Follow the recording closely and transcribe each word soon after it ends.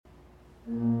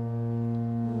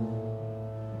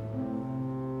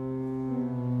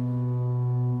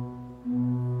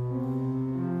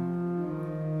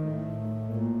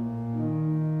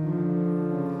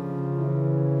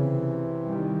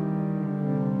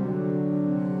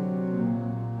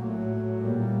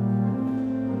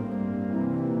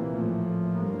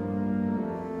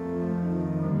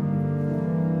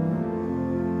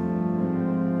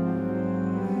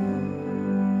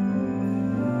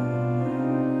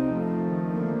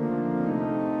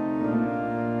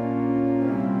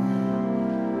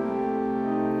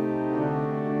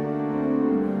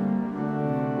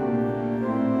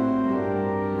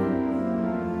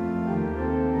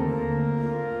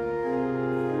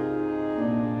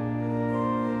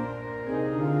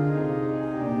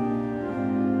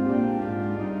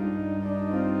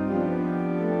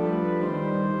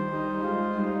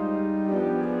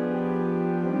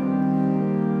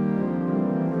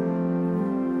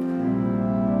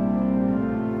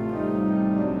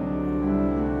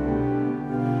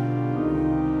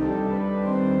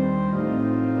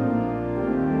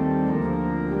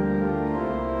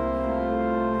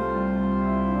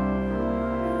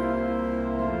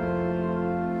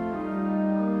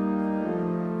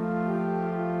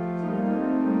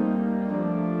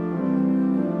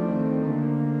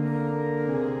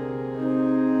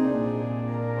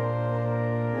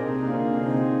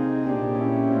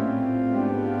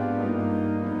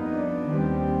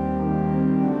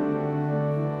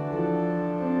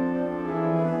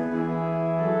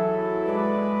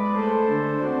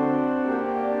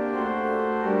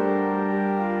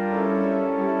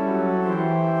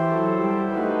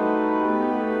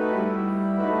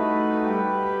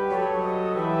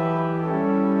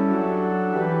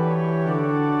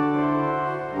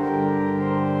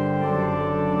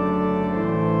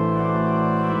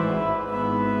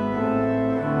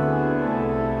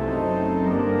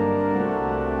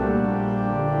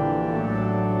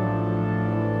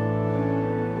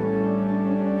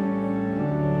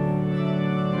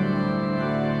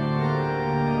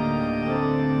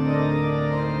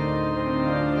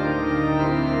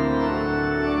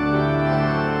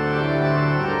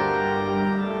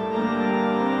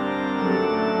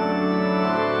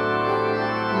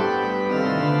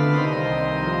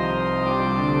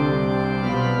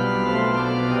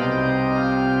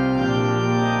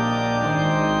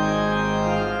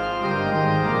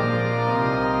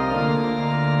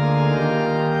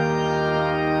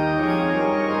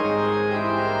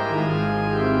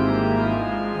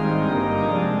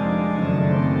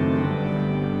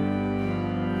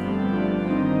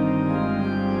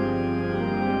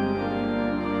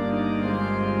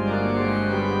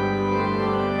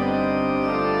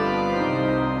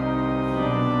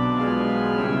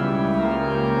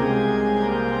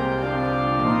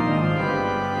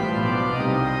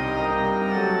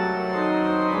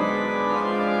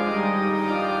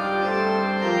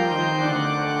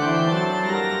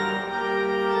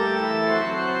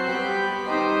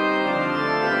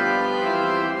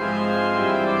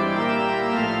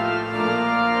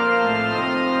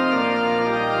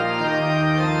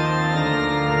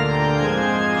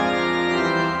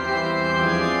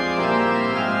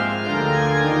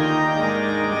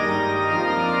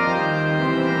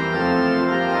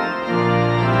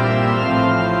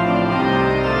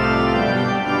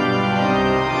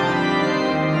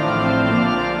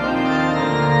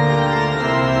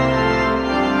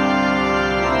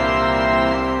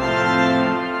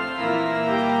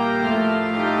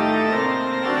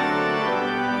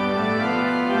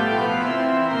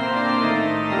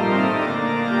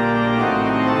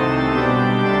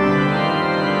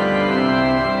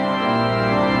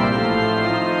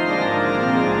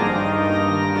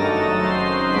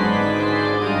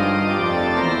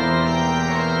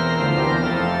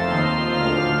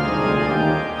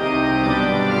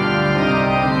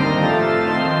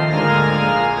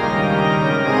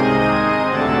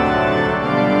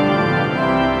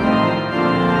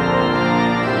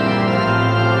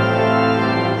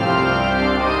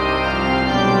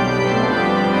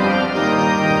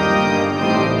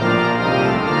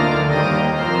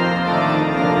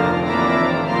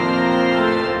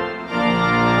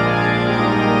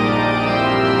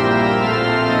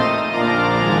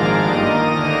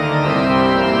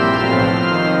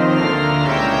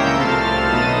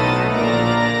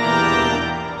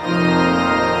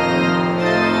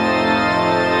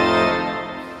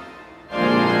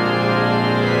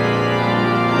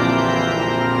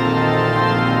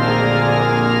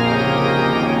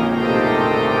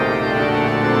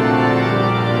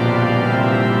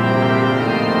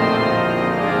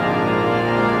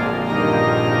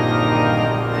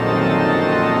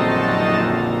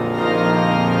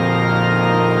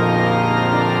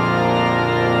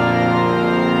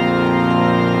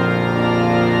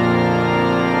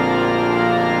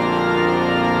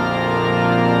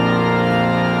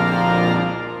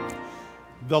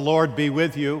The Lord be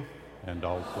with you, and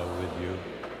also with you.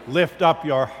 Lift up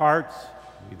your hearts.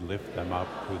 We lift them up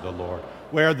to the Lord.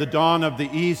 Where the dawn of the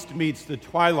east meets the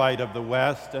twilight of the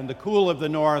west, and the cool of the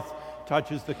north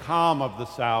touches the calm of the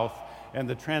south, and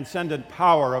the transcendent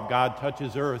power of God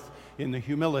touches earth in the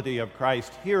humility of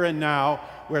Christ. Here and now,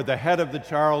 where the head of the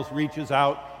Charles reaches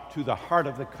out to the heart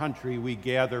of the country, we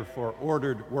gather for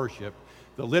ordered worship.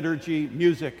 The liturgy,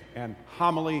 music, and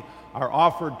homily are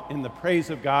offered in the praise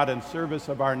of God and service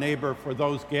of our neighbor for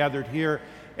those gathered here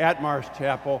at Marsh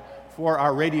Chapel, for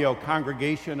our radio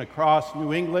congregation across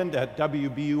New England at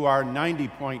WBUR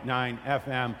 90.9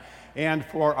 FM, and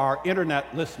for our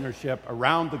internet listenership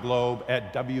around the globe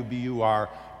at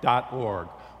WBUR.org.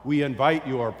 We invite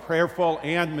your prayerful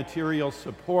and material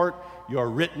support, your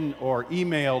written or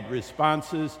emailed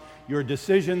responses, your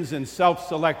decisions in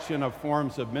self-selection of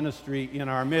forms of ministry in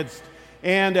our midst,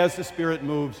 and as the Spirit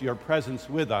moves, your presence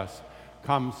with us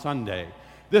come Sunday.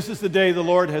 This is the day the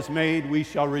Lord has made. We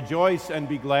shall rejoice and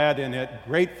be glad in it,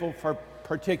 grateful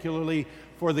particularly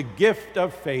for the gift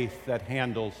of faith that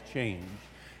handles change.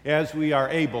 As we are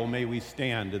able, may we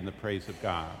stand in the praise of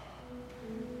God.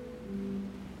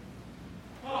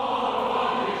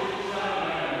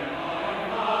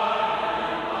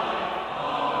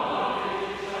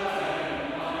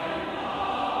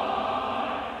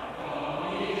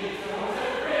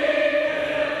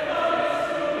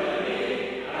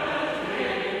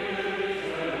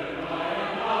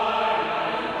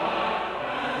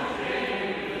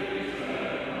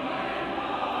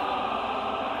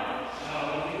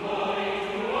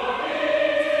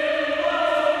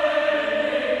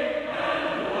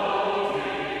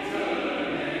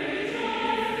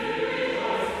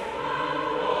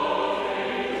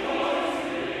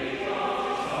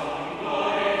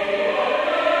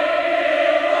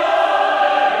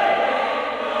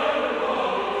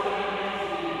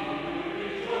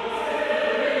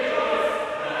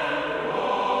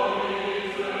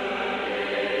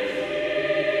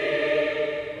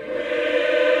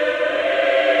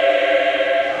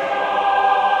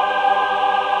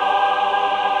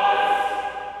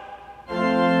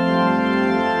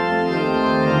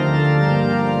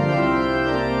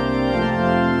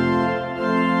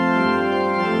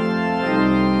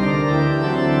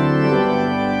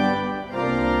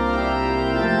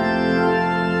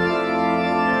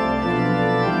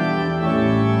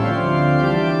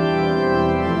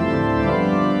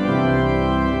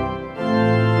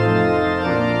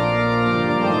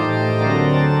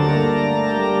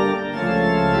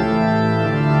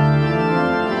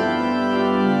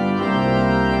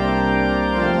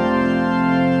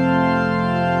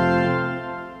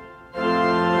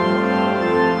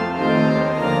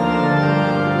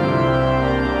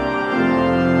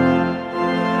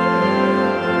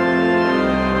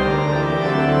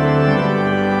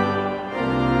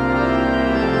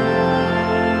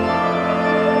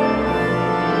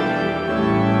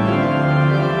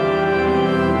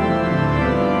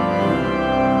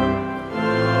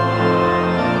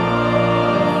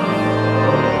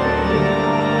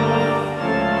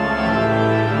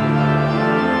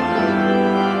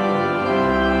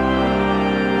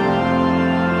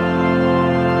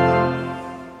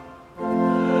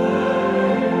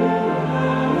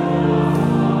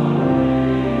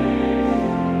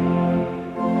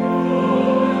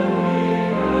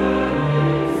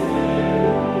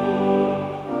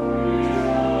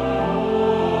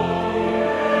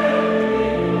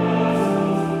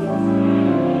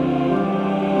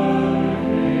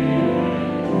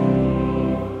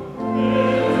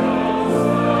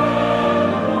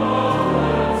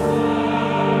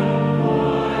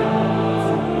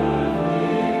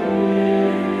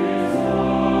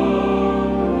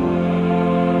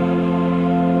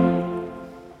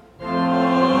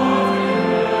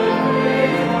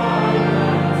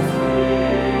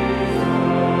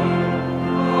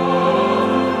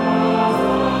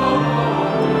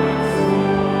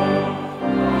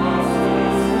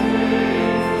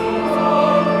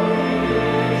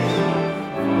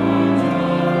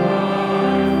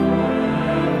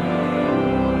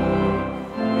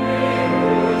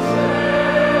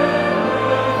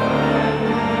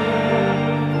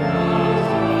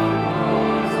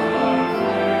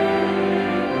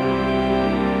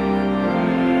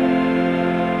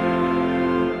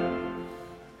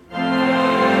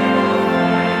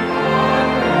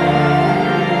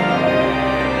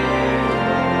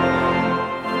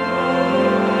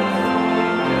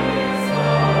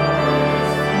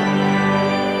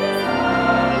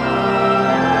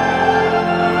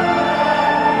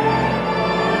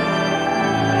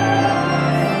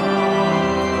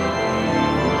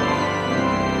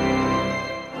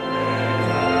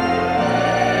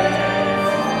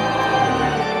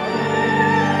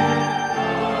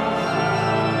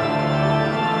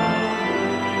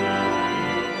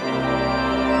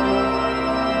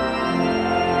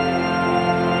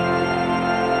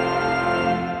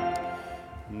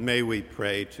 may we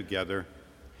pray together.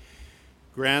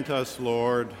 Grant us,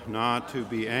 Lord, not to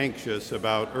be anxious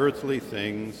about earthly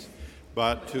things,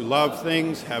 but to love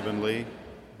things heavenly,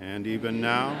 and even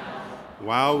now,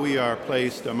 while we are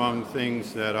placed among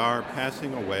things that are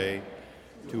passing away,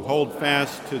 to hold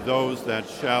fast to those that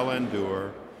shall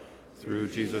endure, through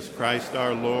Jesus Christ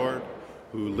our Lord,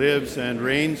 who lives and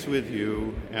reigns with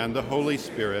you and the Holy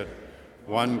Spirit,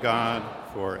 one God,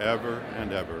 forever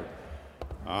and ever.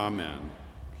 Amen.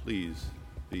 Please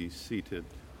be seated.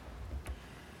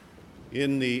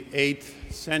 In the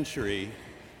 8th century,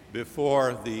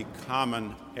 before the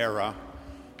Common Era,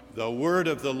 the word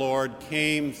of the Lord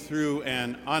came through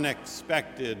an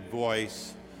unexpected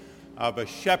voice of a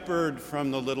shepherd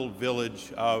from the little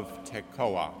village of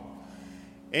Tekoa.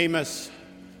 Amos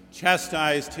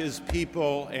chastised his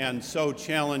people and so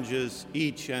challenges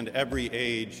each and every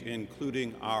age,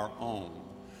 including our own,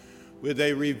 with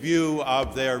a review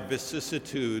of their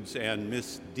vicissitudes and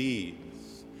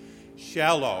misdeeds,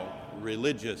 shallow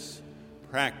religious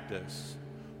practice,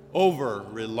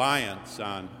 over-reliance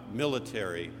on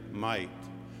military might,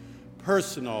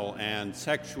 personal and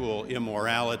sexual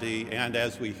immorality, and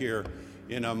as we hear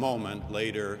in a moment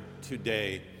later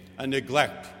today, a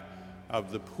neglect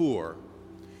of the poor.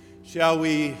 Shall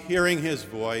we, hearing his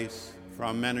voice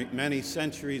from many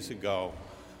centuries ago,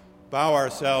 bow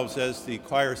ourselves as the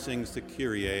choir sings the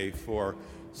Kyrie for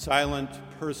silent,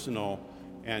 personal,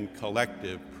 and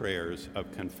collective prayers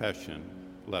of confession?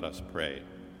 Let us pray.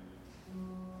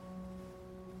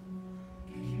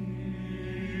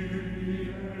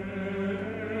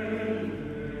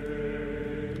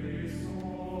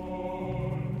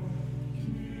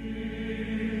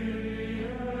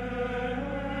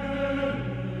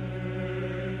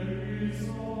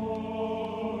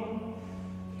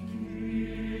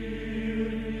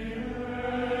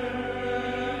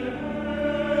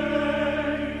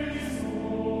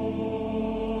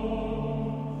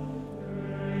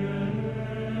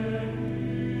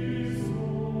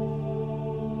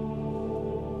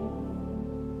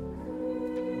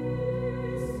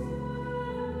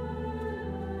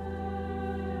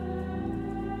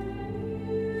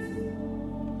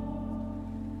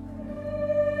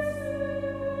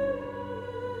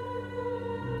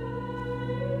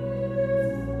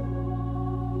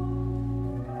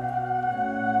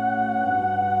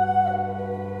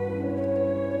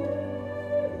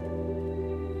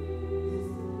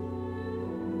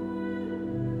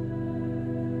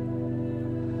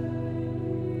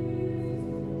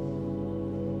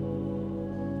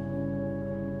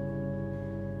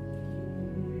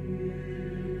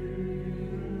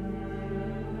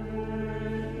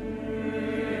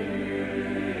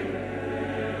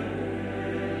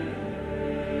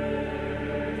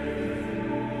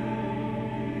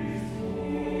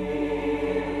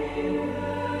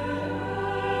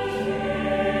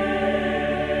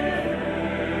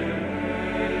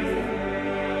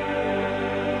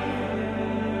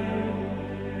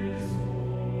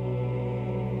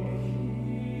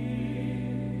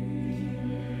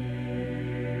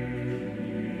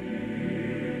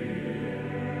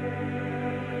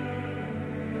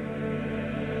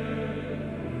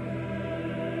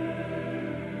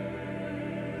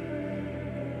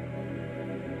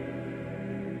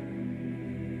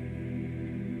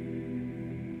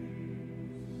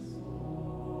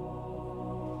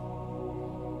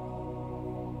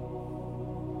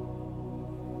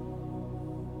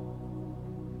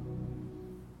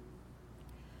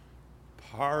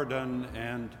 Pardon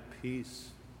and peace,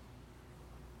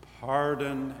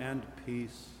 pardon and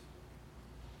peace.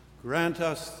 Grant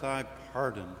us thy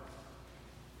pardon,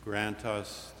 grant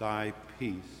us thy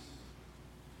peace.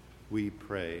 We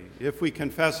pray. If we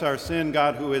confess our sin,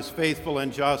 God, who is faithful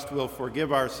and just, will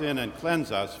forgive our sin and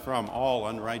cleanse us from all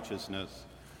unrighteousness.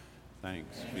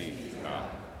 Thanks be to God.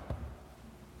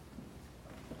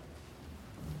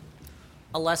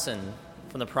 A lesson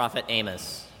from the prophet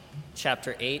Amos,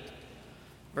 chapter 8,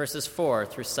 verses 4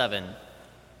 through 7.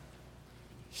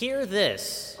 Hear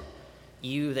this,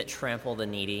 you that trample the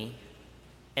needy,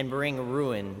 and bring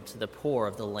ruin to the poor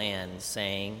of the land,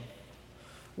 saying,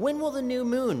 when will the new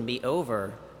moon be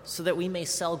over, so that we may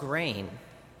sell grain,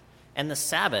 and the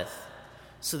Sabbath,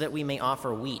 so that we may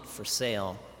offer wheat for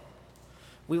sale?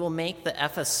 We will make the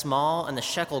ephah small and the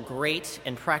shekel great,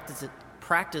 and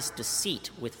practice deceit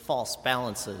with false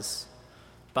balances,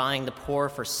 buying the poor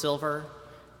for silver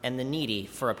and the needy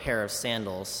for a pair of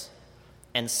sandals,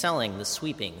 and selling the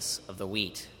sweepings of the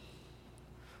wheat.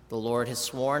 The Lord has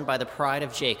sworn by the pride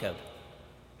of Jacob,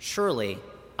 surely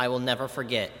I will never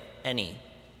forget any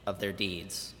of their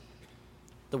deeds.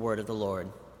 The word of the Lord.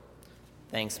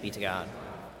 Thanks be to God.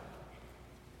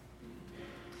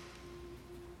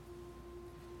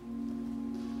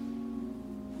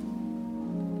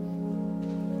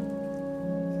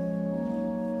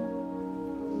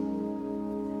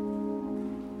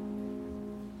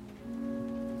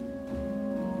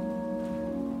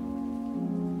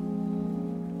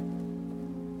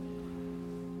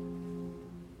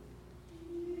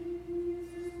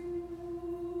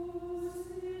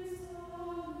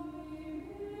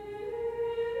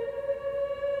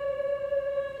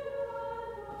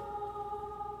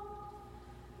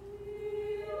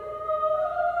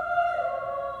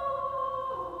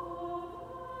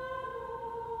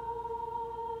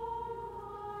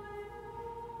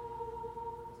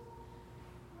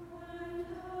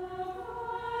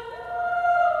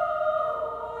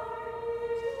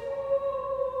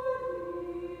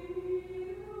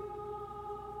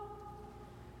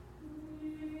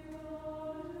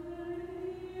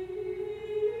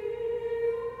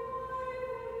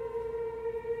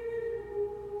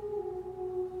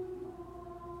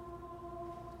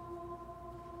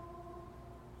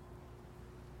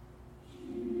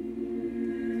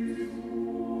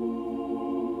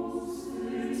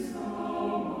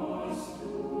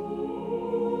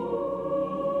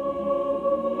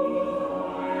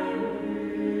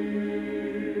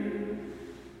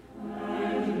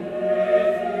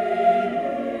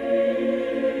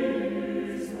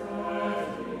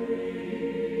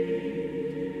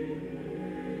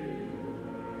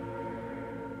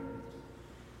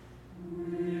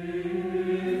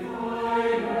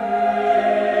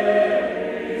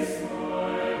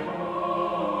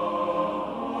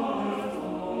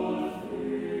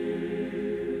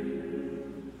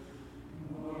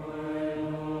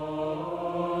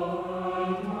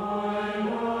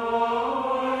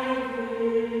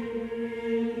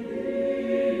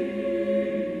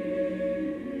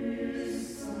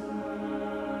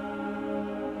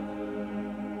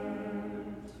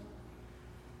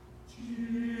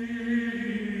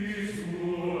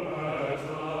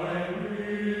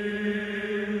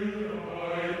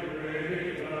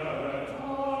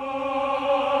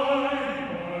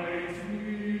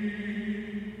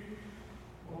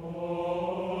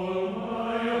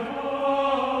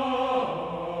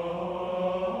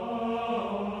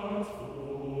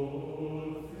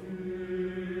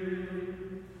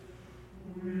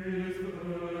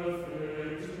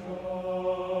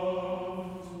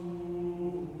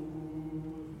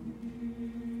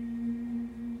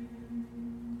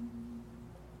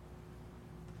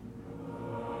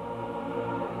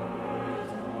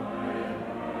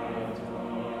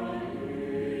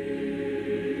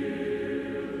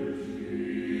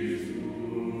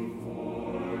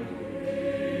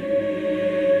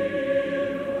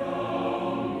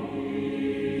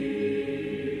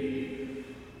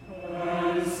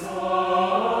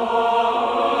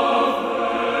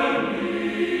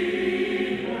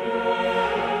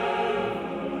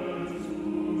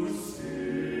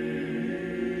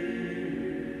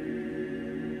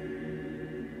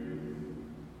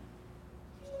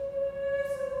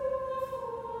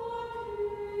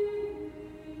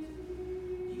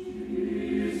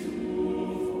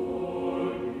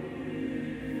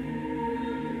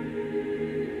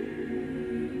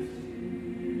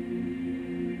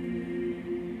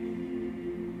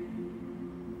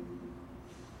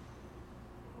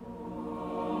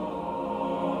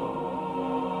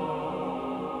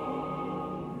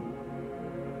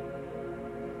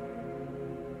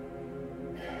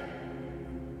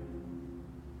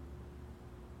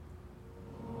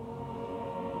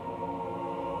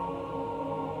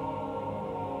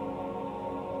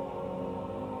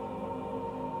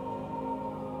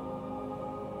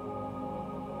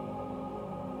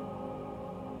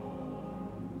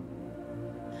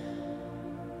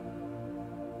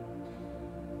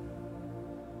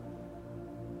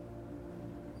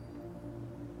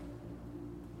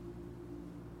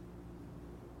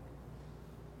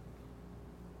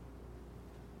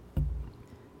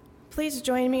 Please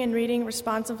join me in reading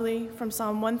responsively from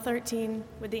Psalm 113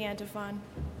 with the antiphon.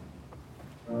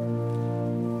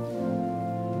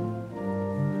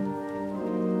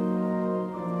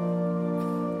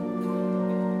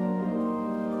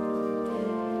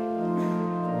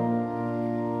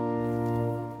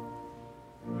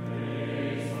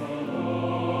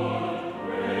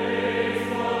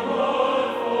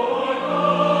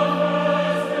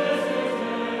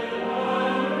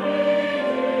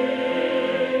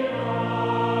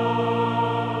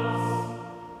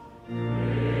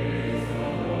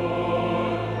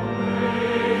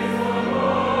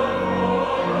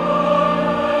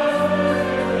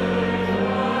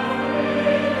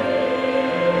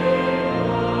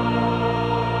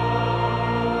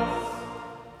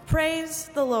 Praise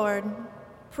the Lord.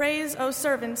 Praise, O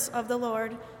servants of the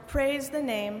Lord. Praise the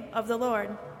name of the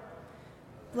Lord.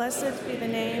 Blessed be the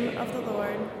name of the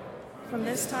Lord, from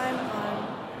this time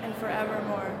on and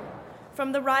forevermore.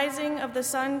 From the rising of the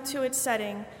sun to its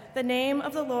setting, the name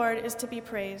of the Lord is to be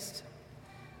praised.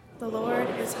 The Lord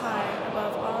is high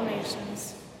above all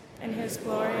nations, and his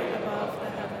glory above the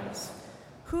heavens.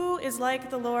 Who is like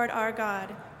the Lord our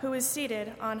God, who is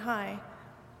seated on high,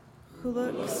 who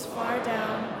looks far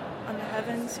down on the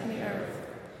heavens and the earth?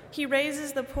 He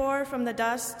raises the poor from the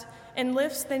dust and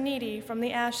lifts the needy from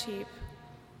the ash heap,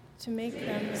 to make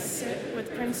them sit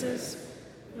with princes,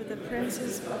 with the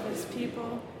princes of his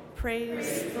people.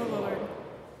 Praise the Lord.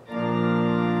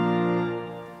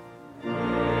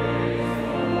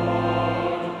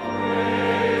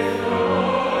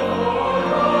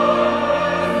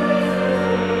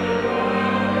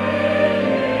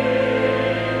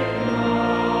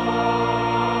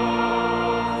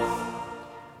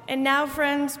 And now,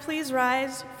 friends, please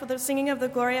rise for the singing of the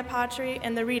Gloria Patri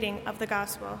and the reading of the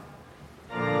Gospel.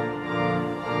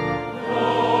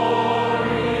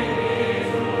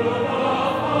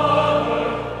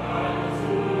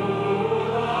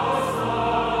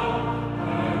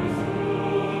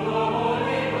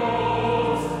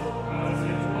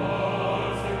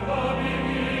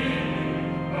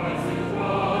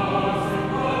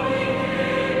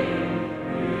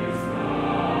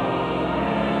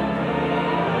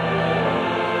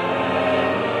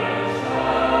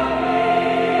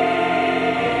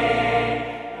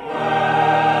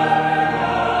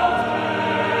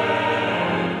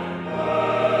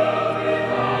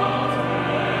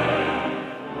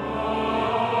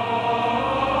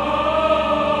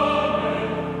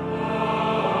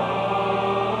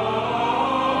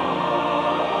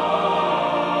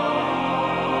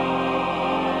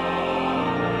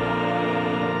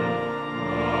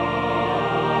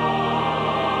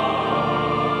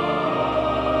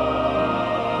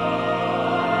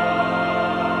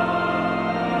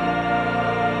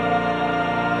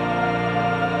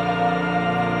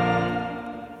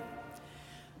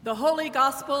 The Holy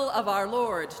Gospel of our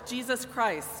Lord Jesus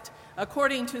Christ,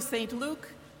 according to St. Luke,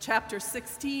 chapter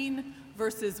 16,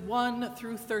 verses 1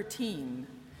 through 13.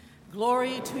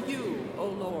 Glory to you, O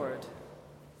Lord.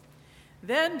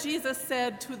 Then Jesus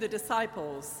said to the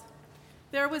disciples,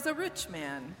 "There was a rich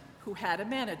man who had a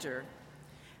manager,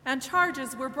 and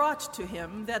charges were brought to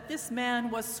him that this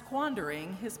man was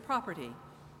squandering his property.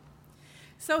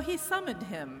 So he summoned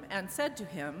him and said to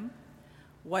him,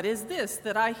 'What is this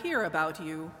that I hear about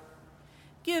you?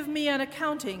 Give me an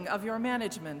accounting of your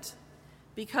management,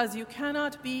 because you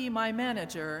cannot be my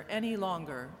manager any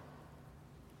longer.'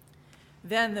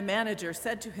 Then the manager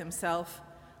said to himself,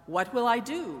 'What will I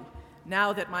do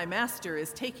now that my master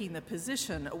is taking the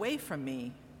position away from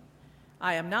me?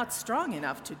 I am not strong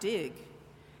enough to dig,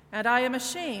 and I am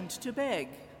ashamed to beg.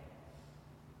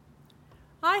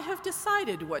 I have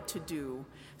decided what to do,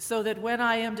 so that when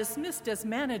I am dismissed as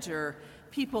manager,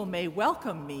 people may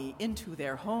welcome me into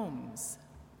their homes.'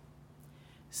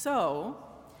 So,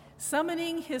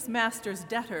 summoning his master's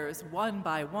debtors one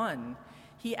by one,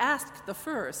 he asked the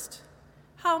first,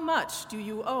 'How much do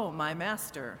you owe my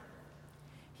master?'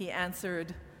 He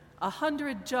answered,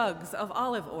 100 jugs of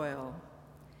olive oil.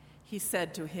 He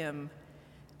said to him,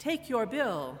 'Take your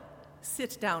bill,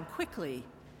 sit down quickly,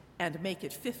 and make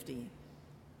it 50.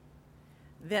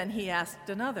 Then he asked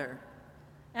another,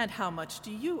 'And how much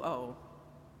do you owe?'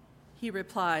 He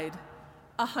replied,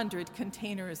 100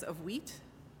 containers of wheat.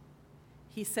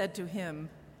 He said to him,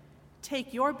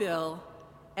 'Take your bill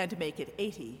and make it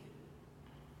 80.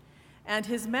 And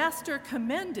his master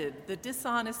commended the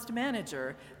dishonest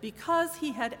manager because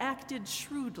he had acted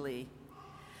shrewdly.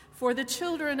 For the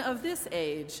children of this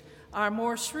age are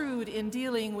more shrewd in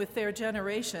dealing with their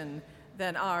generation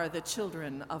than are the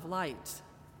children of light.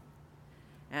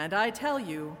 And I tell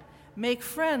you make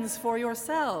friends for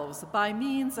yourselves by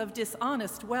means of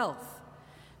dishonest wealth,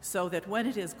 so that when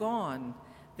it is gone,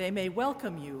 they may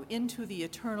welcome you into the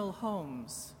eternal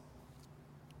homes.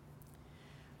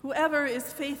 Whoever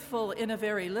is faithful in a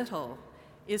very little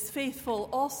is faithful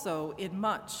also in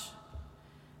much,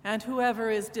 and whoever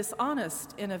is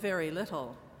dishonest in a very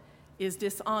little is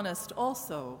dishonest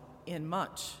also in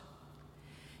much.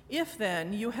 If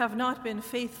then you have not been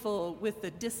faithful with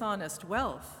the dishonest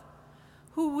wealth,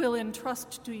 who will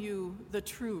entrust to you the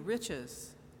true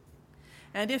riches?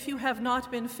 And if you have not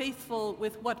been faithful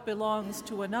with what belongs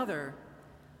to another,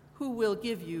 who will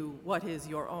give you what is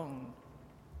your own?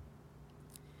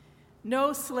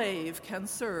 No slave can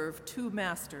serve two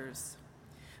masters,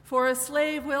 for a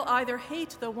slave will either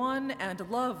hate the one and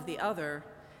love the other,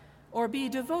 or be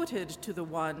devoted to the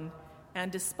one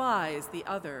and despise the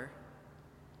other.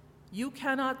 You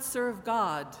cannot serve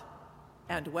God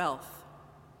and wealth.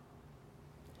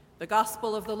 The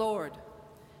Gospel of the Lord.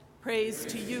 Praise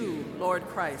to you, Lord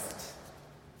Christ.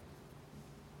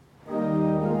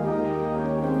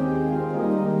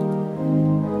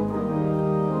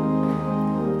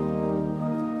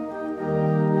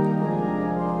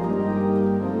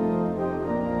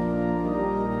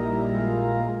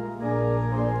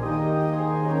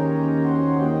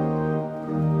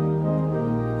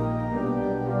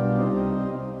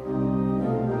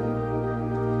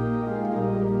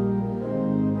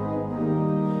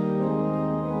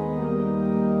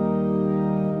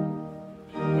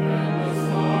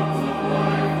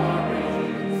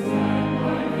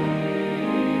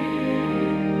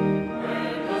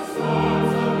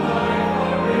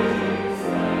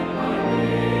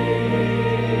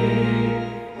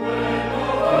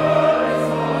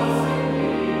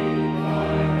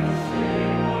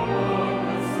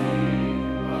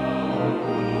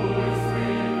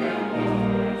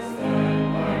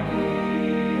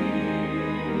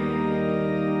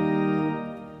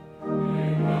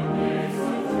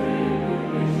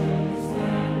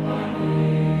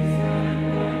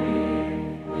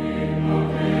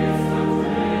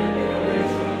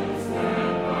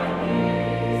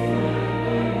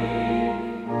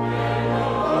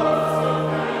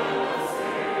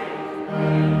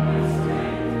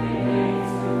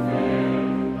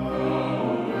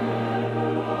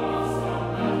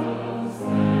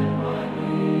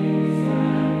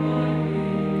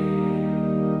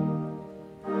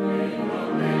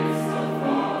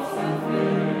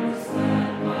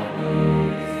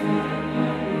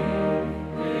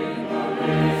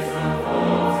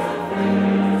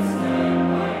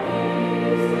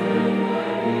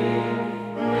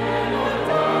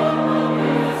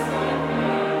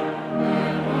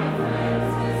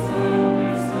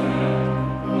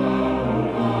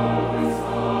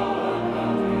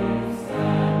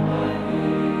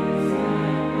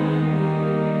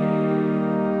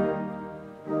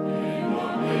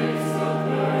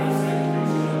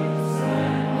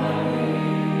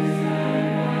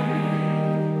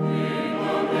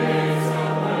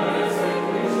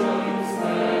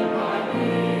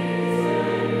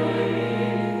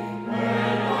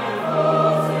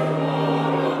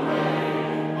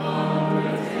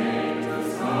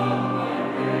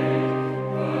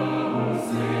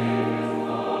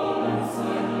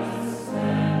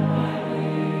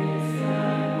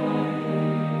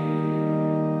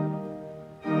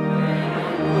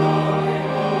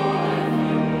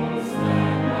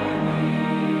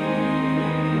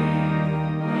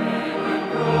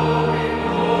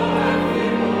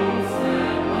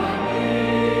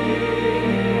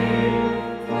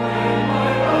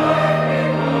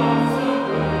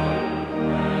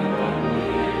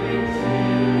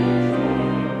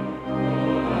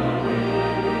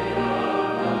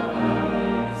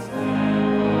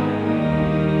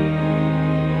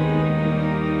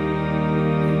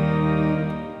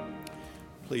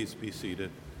 Please be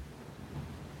seated.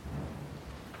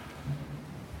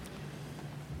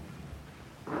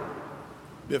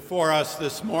 Before us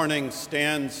this morning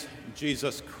stands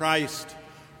Jesus Christ,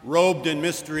 robed in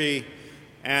mystery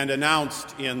and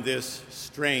announced in this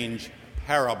strange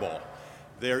parable.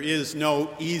 There is no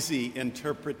easy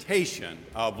interpretation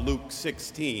of Luke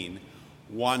 16,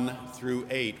 1 through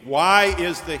 8. Why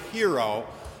is the hero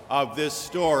of this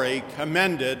story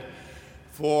commended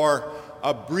for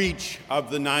a breach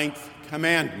of the ninth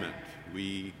commandment?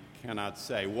 We cannot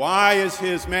say. Why is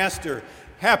his master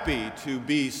happy to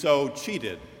be so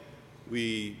cheated?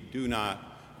 We do not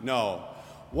know.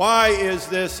 Why is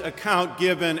this account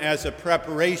given as a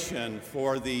preparation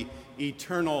for the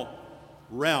eternal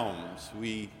realms?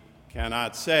 We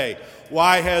cannot say.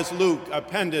 Why has Luke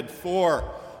appended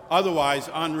 4 otherwise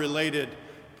unrelated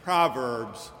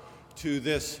proverbs to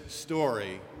this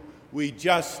story. We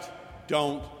just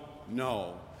don't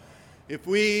know. If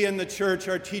we in the church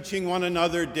are teaching one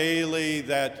another daily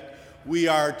that we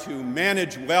are to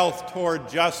manage wealth toward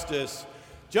justice,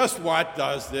 just what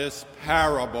does this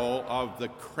parable of the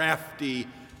crafty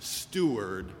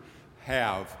steward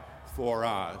have for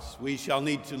us? We shall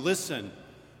need to listen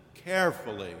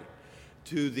carefully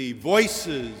to the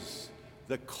voices,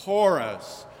 the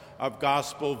chorus of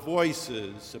gospel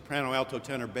voices, soprano, alto,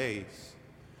 tenor, bass.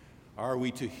 Are we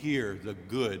to hear the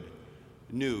good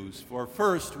news? For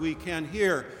first, we can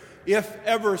hear, if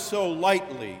ever so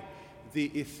lightly,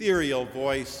 the ethereal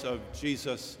voice of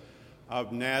Jesus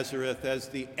of Nazareth. As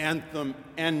the anthem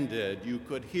ended, you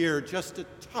could hear just a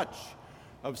touch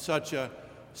of such a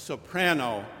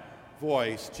soprano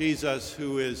voice. Jesus,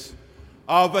 who is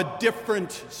of a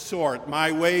different sort.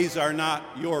 My ways are not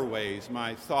your ways.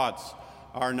 My thoughts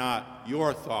are not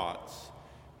your thoughts,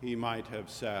 he might have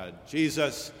said.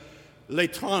 Jesus,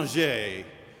 l'étranger,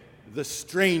 the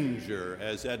stranger,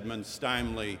 as Edmund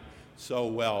Steinley so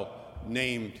well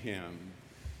named him.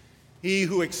 He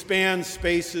who expands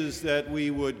spaces that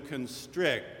we would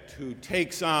constrict, who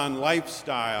takes on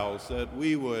lifestyles that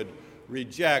we would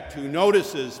reject, who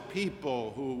notices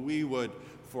people who we would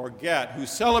forget, who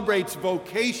celebrates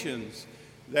vocations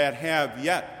that have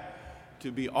yet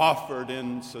to be offered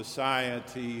in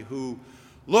society, who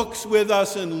looks with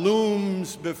us and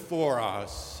looms before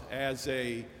us as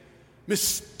a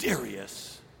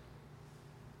mysterious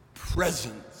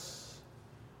presence,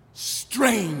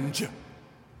 strange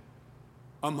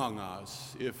among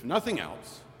us. If nothing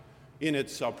else, in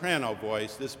its soprano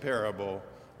voice, this parable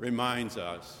reminds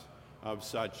us of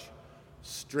such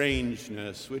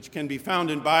strangeness, which can be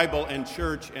found in Bible and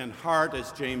church and heart,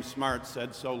 as James Smart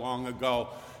said so long ago,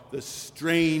 the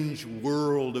strange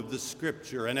world of the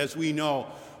Scripture. And as we know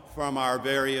from our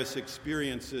various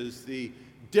experiences, the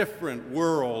different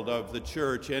world of the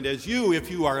church. And as you,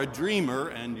 if you are a dreamer,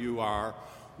 and you are,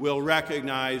 will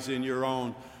recognize in your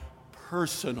own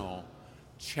personal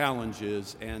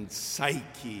challenges and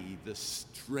psyche the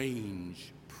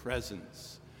strange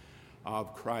presence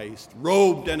of Christ,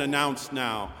 robed and announced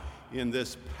now in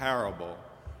this parable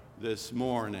this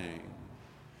morning.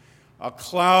 A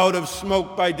cloud of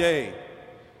smoke by day,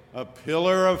 a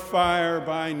pillar of fire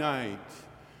by night,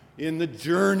 in the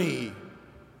journey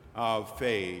of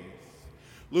faith.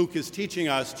 Luke is teaching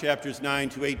us, chapters 9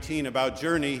 to 18, about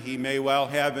journey. He may well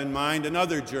have in mind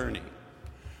another journey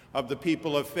of the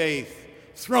people of faith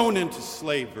thrown into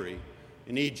slavery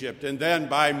in Egypt, and then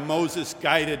by Moses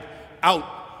guided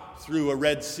out through a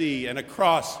Red Sea and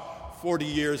across 40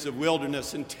 years of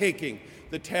wilderness, and taking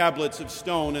the tablets of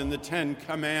stone and the 10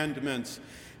 Commandments,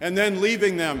 and then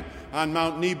leaving them on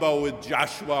Mount Nebo with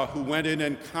Joshua, who went in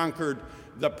and conquered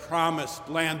the promised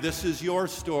land. This is your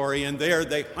story. And there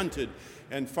they hunted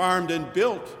and farmed and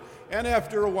built, and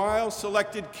after a while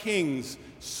selected kings,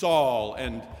 Saul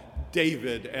and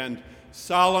David and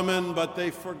Solomon, but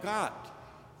they forgot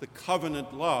the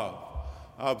covenant love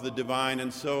of the divine.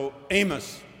 And so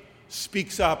Amos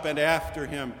speaks up, and after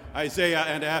him Isaiah,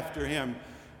 and after him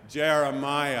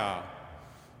Jeremiah,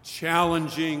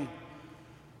 challenging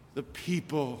the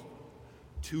people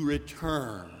to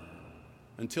return.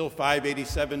 Until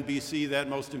 587 BC, that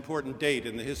most important date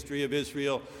in the history of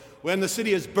Israel, when the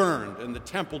city is burned and the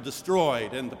temple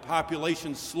destroyed and the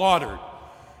population slaughtered,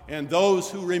 and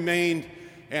those who remained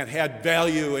and had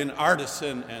value in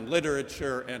artisan and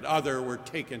literature and other were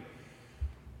taken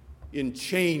in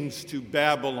chains to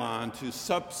Babylon to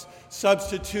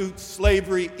substitute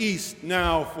slavery east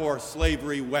now for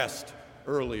slavery west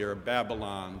earlier,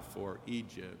 Babylon for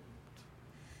Egypt.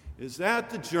 Is that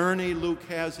the journey Luke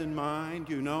has in mind,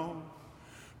 you know?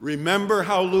 Remember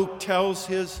how Luke tells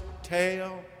his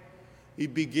tale? He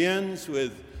begins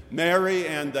with Mary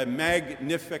and the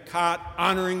Magnificat,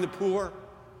 honoring the poor.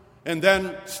 And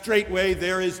then straightway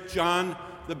there is John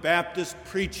the Baptist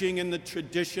preaching in the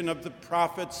tradition of the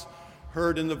prophets,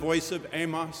 heard in the voice of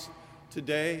Amos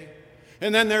today.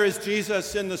 And then there is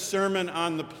Jesus in the Sermon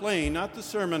on the Plain, not the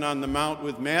Sermon on the Mount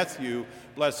with Matthew,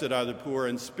 blessed are the poor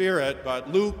in spirit, but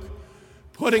Luke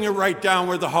putting it right down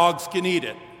where the hogs can eat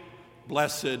it.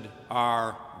 Blessed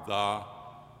are the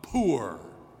poor.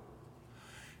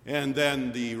 And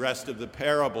then the rest of the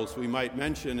parables we might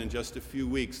mention in just a few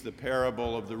weeks, the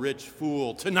parable of the rich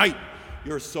fool. Tonight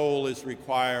your soul is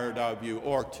required of you,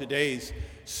 or today's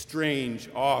strange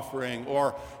offering,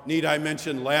 or need I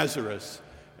mention Lazarus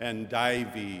and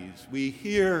Dives. We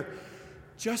hear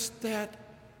just that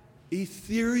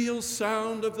ethereal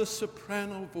sound of the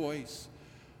soprano voice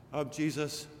of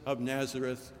Jesus of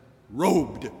Nazareth,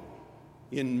 robed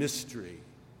in mystery.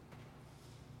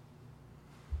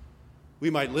 We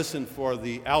might listen for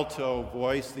the alto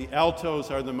voice. The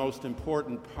altos are the most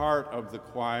important part of the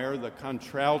choir. The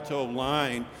contralto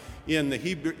line in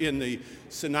the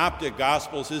Synoptic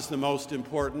Gospels is the most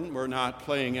important. We're not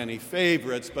playing any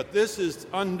favorites, but this is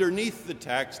underneath the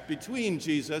text between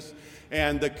Jesus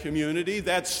and the community,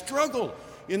 that struggle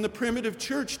in the primitive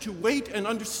church to wait and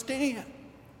understand.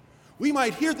 We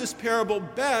might hear this parable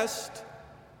best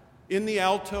in the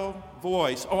alto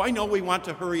voice. Oh, I know we want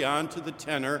to hurry on to the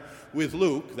tenor with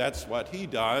Luke. That's what he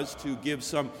does, to give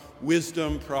some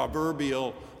wisdom,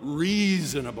 proverbial,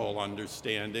 reasonable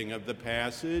understanding of the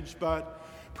passage. But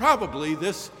probably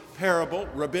this parable,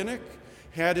 rabbinic,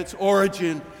 had its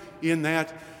origin in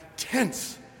that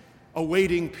tense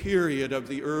awaiting period of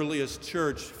the earliest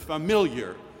church,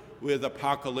 familiar with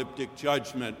apocalyptic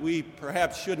judgment. We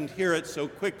perhaps shouldn't hear it so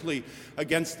quickly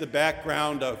against the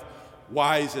background of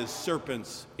wise as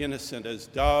serpents, innocent as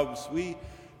doves. We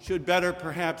should better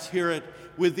perhaps hear it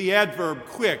with the adverb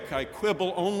quick. I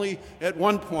quibble only at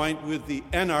one point with the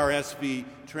NRSV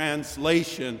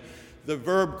translation.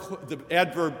 The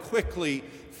adverb quickly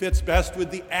fits best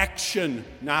with the action,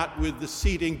 not with the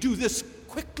seating. Do this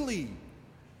quickly.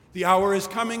 The hour is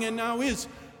coming and now is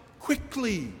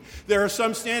quickly. There are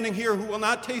some standing here who will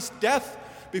not taste death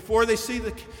before they see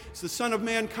the Son of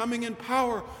Man coming in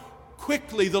power.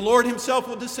 Quickly, the Lord himself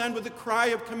will descend with a cry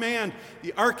of command,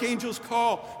 the archangel's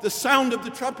call, the sound of the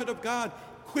trumpet of God.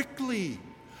 Quickly,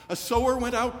 a sower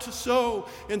went out to sow,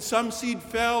 and some seed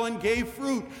fell and gave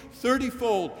fruit,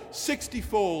 30-fold,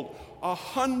 60-fold,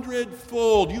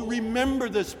 100-fold. You remember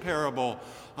this parable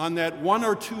on that 1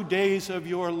 or 2 days of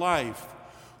your life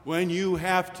when you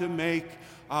have to make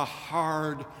a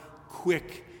hard,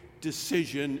 quick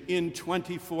decision in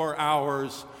 24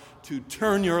 hours to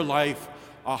turn your life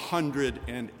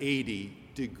 180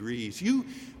 degrees. You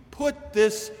put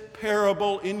this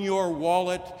parable in your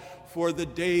wallet for the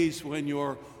days when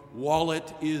your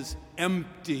wallet is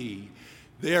empty.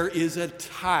 There is a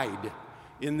tide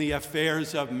in the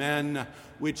affairs of men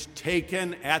which,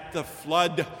 taken at the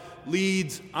flood,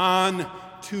 leads on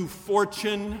to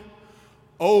fortune.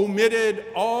 Omitted,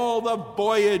 all the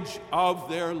voyage of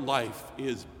their life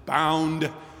is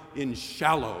bound in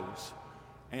shallows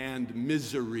and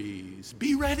miseries.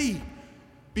 Be ready.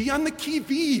 Be on the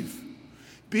qui-vive.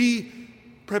 Be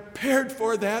prepared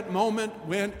for that moment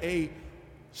when a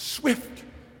swift,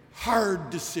 hard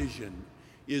decision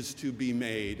is to be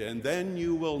made. And then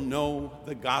you will know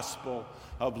the gospel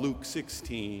of Luke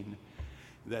 16,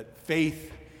 that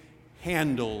faith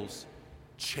handles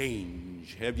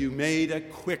change. Have you made a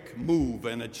quick move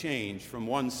and a change from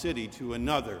one city to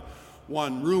another,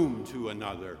 one room to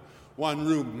another, one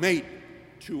roommate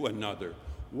to another,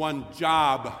 one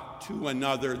job to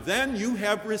another? Then you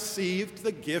have received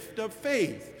the gift of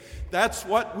faith. That's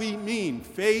what we mean.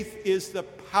 Faith is the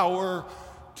power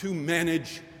to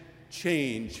manage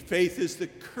change. Faith is the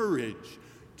courage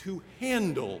to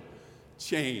handle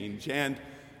change. And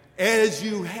as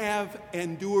you have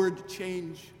endured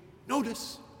change,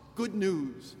 notice, good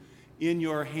news, in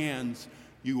your hands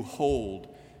you hold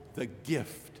the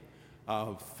gift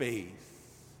of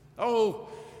faith. Oh,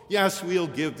 yes, we'll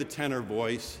give the tenor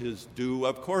voice his due.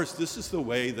 Of course, this is the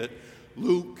way that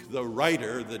Luke, the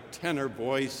writer, the tenor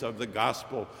voice of the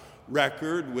gospel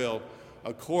record, will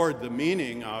accord the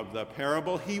meaning of the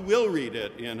parable. He will read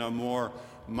it in a more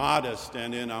modest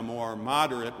and in a more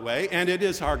moderate way, and it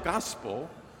is our gospel,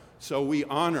 so we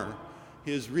honor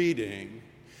his reading.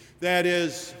 That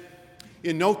is,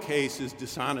 in no case is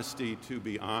dishonesty to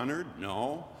be honored,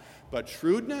 no, but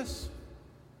shrewdness,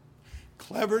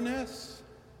 cleverness,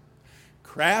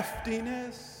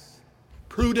 craftiness,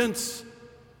 prudence,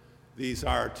 these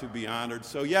are to be honored.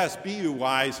 So yes, be you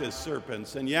wise as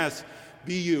serpents, and yes,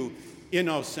 be you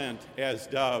innocent as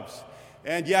doves,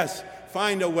 and yes,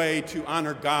 find a way to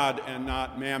honor God and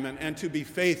not mammon, and to be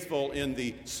faithful in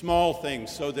the small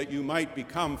things so that you might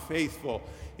become faithful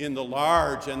in the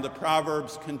large. And the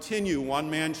Proverbs continue, one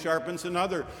man sharpens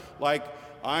another, like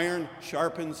iron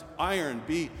sharpens iron.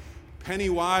 Be penny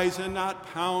wise and not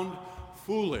pound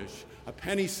foolish. A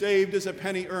penny saved is a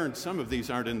penny earned. Some of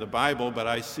these aren't in the Bible, but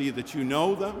I see that you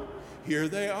know them. Here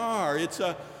they are. It's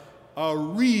a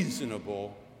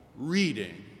reasonable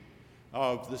reading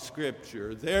of the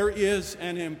Scripture. There is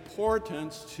an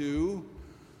importance to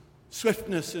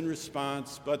swiftness in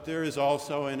response, but there is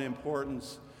also an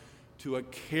importance to a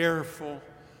careful,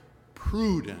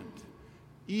 prudent,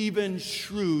 even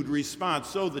shrewd response.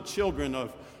 So the children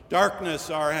of darkness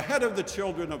are ahead of the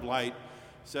children of light,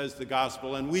 says the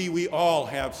gospel, and we all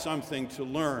have something to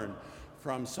learn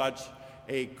from such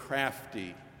a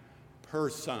crafty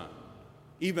person.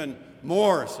 Even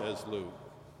more, says Luke.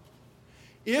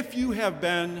 If you have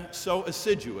been so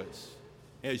assiduous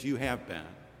as you have been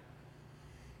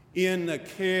in the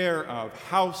care of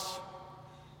house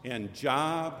and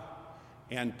job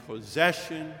and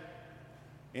possession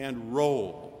and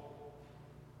role,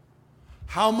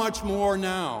 how much more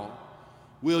now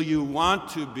will you want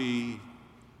to be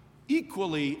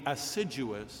equally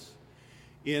assiduous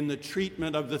in the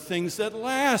treatment of the things that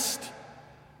last?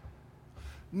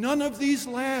 None of these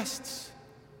lasts.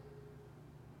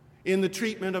 In the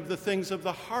treatment of the things of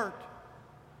the heart,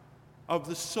 of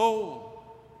the soul,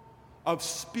 of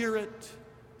spirit,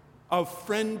 of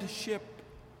friendship,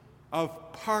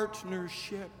 of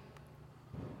partnership,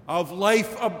 of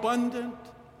life abundant,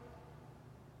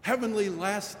 heavenly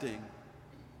lasting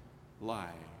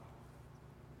life.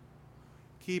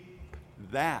 Keep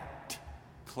that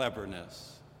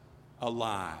cleverness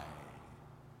alive.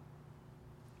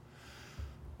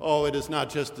 Oh, it is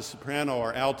not just the soprano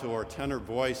or alto or tenor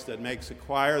voice that makes a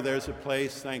choir. There's a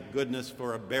place, thank goodness,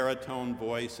 for a baritone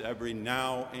voice every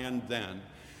now and then.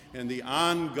 And the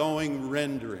ongoing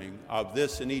rendering of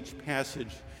this in each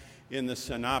passage in the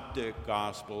Synoptic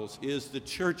Gospels is the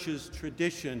church's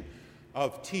tradition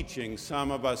of teaching.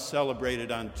 Some of us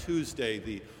celebrated on Tuesday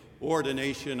the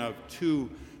ordination of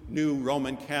 2 new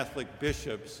Roman Catholic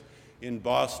bishops in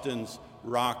Boston's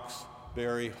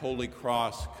Roxbury Holy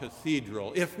Cross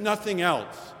Cathedral. If nothing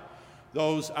else,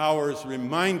 those hours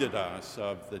reminded us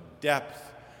of the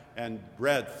depth and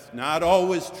breadth, not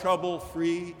always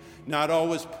trouble-free, not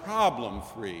always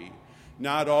problem-free,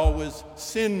 not always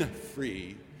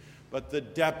sin-free, but the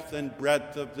depth and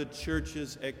breadth of the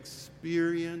church's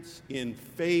experience in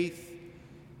faith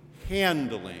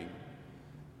handling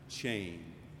change.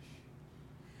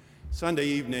 Sunday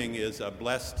evening is a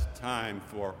blessed time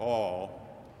for all.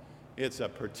 It's a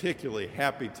particularly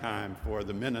happy time for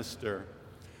the minister.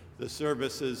 The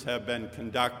services have been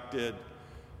conducted,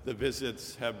 the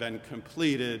visits have been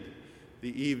completed,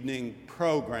 the evening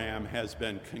program has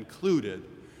been concluded,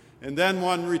 and then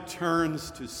one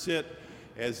returns to sit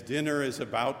as dinner is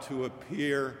about to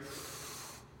appear.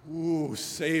 Ooh,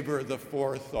 savor the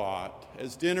forethought.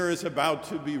 As dinner is about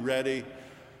to be ready,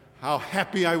 how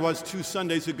happy I was 2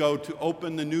 Sundays ago to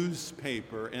open the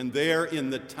newspaper, and there in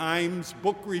the Times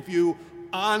book review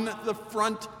on the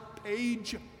front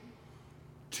page,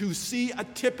 to see a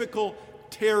typical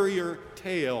terrier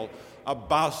tale, a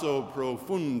basso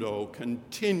profundo,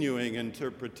 continuing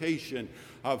interpretation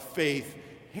of faith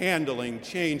handling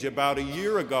change. About a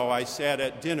year ago, I sat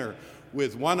at dinner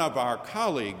with one of our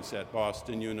colleagues at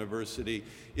Boston University,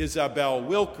 Isabel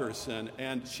Wilkerson,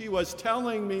 and she was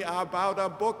telling me about a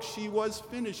book she was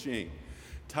finishing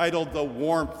titled The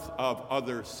Warmth of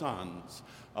Other Suns,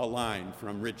 a line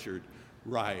from Richard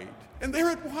Wright. And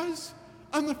there it was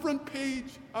on the front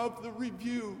page of the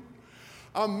review,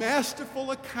 a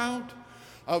masterful account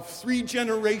of 3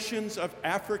 generations of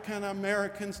African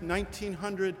Americans,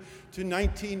 1900 to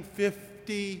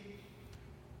 1950,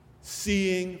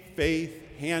 seeing faith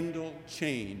handle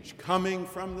change, coming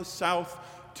from the south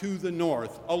to the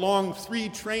north, along 3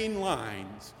 train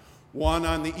lines, one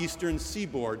on the eastern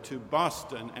seaboard to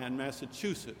Boston and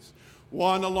Massachusetts,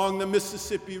 one along the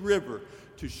Mississippi River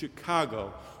to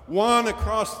Chicago, one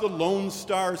across the Lone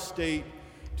Star State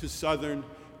to Southern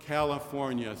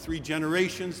California. 3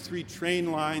 generations, 3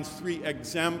 train lines, 3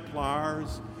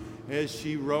 exemplars, as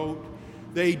she wrote.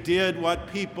 They did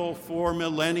what people for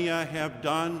millennia have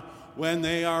done when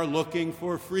they are looking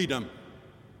for freedom.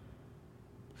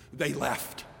 They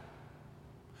left.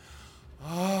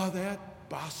 That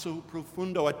basso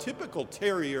profundo, a typical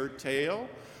terrier tale,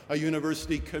 a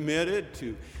university committed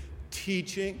to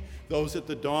teaching those at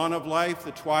the dawn of life,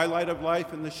 the twilight of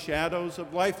life, and the shadows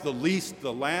of life, the least,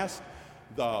 the last,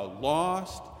 the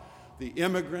lost, the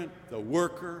immigrant, the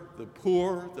worker, the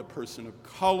poor, the person of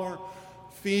color,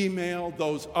 female,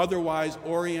 those otherwise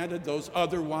oriented, those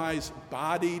otherwise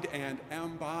bodied and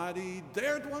embodied.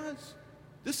 There it was.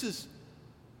 This is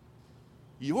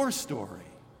your story,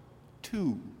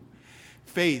 too.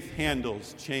 Faith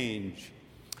handles change.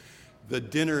 The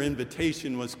dinner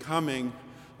invitation was coming.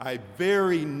 I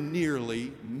very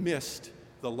nearly missed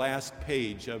the last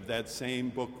page of that same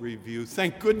book review.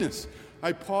 Thank goodness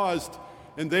I paused,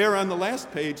 and there on the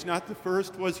last page, not the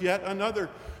first, was yet another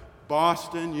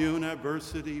Boston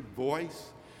University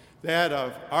voice, that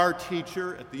of our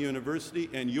teacher at the university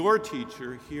and your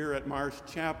teacher here at Marsh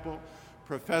Chapel,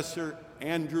 Professor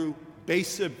Andrew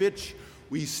Basevich.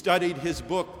 We studied his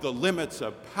book, The Limits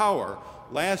of Power,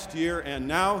 last year, and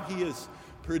now he has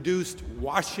produced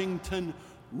Washington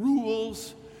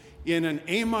Rules in an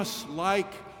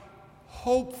Amos-like,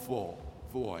 hopeful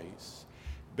voice,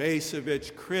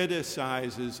 Basevich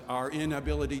criticizes our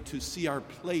inability to see our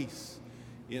place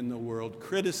in the world,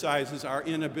 criticizes our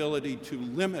inability to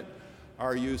limit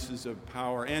our uses of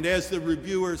power, and as the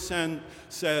reviewer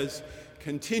says,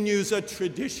 continues a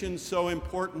tradition so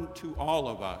important to all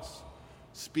of us,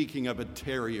 speaking of a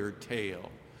terrier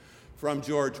tale. From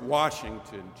George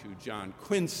Washington to John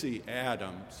Quincy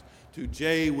Adams, to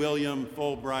J. William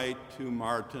Fulbright, to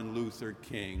Martin Luther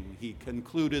King, he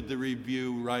concluded the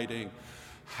review writing,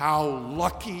 "How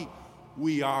lucky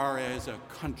we are as a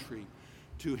country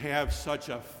to have such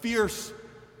a fierce,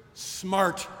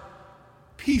 smart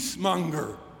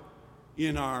peacemonger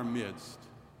in our midst."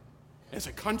 As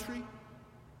a country,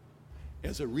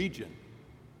 as a region,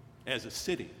 as a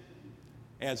city,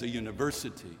 as a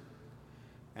university,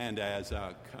 and as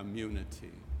a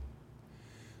community.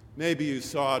 Maybe you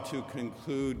saw, to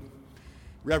conclude,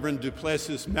 Reverend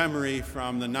Duplessis' memory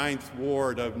from the 9th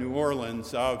Ward of New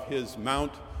Orleans of his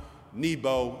Mount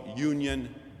Nebo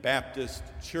Union Baptist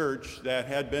Church that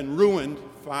had been ruined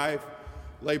 5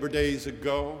 Labor Days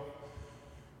ago.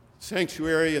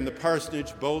 Sanctuary and the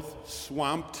parsonage both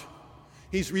swamped.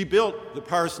 He's rebuilt the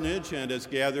parsonage and has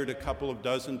gathered a couple of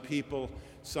dozen people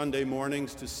Sunday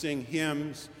mornings to sing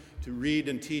hymns, to read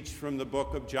and teach from the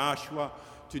book of Joshua,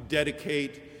 to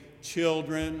dedicate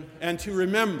children, and to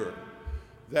remember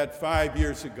that 5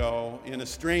 years ago, in a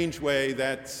strange way,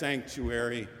 that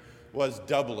sanctuary was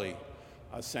doubly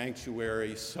a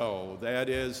sanctuary. So that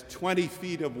is, 20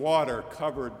 feet of water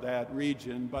covered that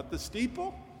region, but the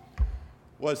steeple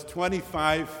was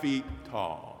 25 feet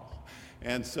tall.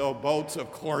 And so boats,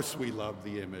 of course we love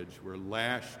the image, were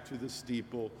lashed to the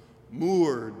steeple,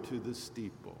 moored to the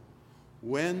steeple.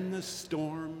 When the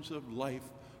storms of life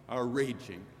are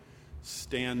raging,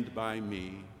 stand by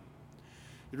me.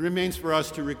 It remains for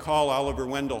us to recall Oliver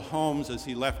Wendell Holmes as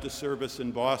he left a service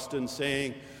in Boston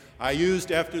saying, "I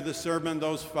used after the sermon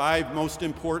those 5 most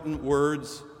important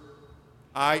words.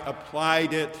 I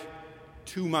applied it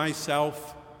to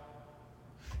myself."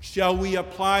 Shall we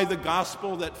apply the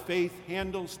gospel that faith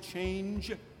handles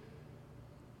change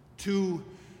to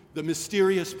the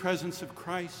mysterious presence of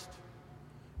Christ,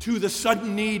 to the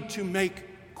sudden need to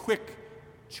make quick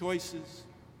choices,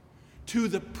 to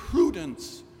the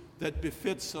prudence that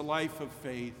befits a life of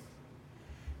faith,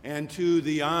 and to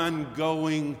the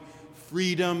ongoing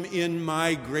freedom in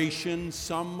migration,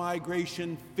 some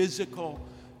migration physical,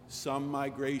 some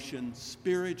migration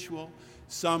spiritual,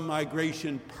 some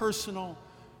migration personal,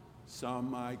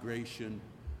 some migration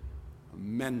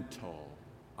mental.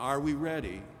 Are we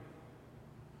ready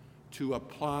to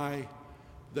apply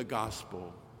the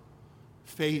gospel?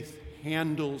 Faith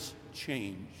handles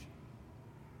change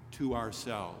to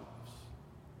ourselves.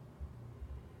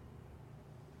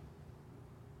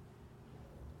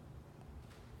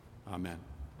 Amen.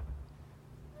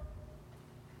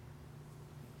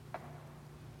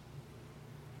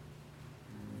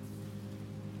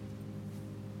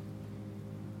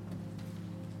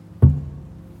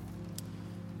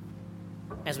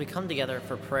 As we come together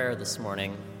for prayer this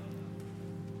morning,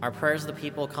 our prayers of the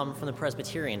people come from the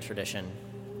Presbyterian tradition.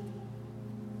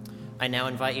 I now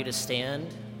invite you to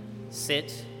stand,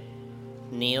 sit,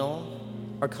 kneel,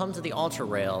 or come to the altar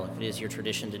rail if it is your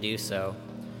tradition to do so,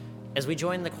 as we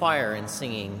join the choir in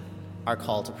singing our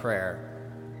call to prayer,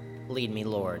 "Lead Me,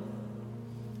 Lord."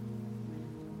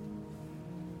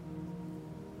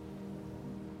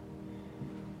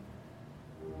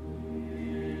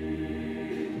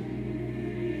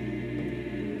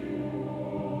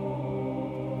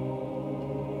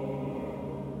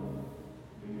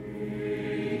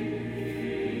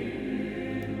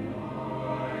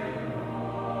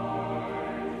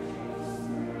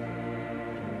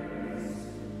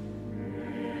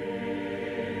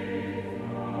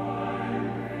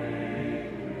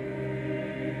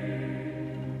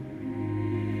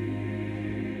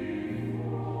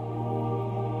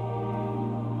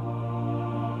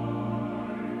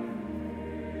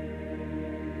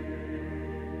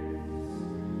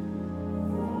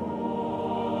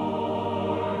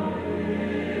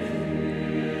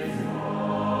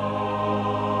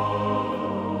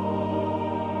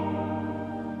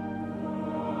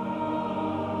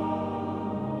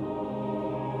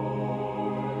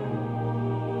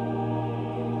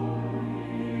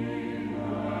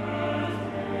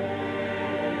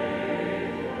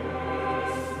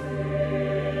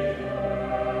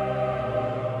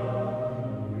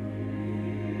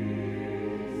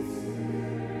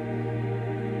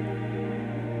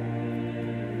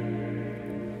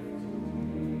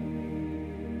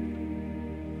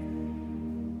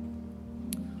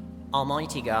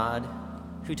 Almighty God,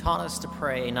 who taught us to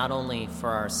pray not only for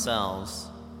ourselves,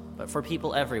 but for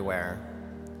people everywhere.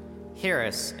 Hear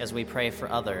us as we pray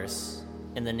for others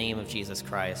in the name of Jesus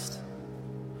Christ.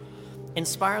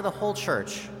 Inspire the whole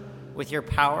church with your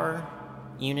power,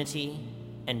 unity,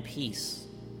 and peace.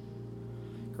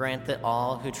 Grant that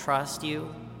all who trust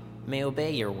you may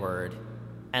obey your word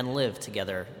and live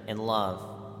together in love.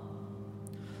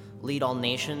 Lead all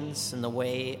nations in the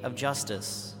way of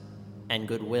justice and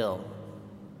goodwill.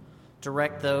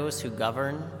 Direct those who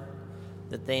govern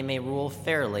that they may rule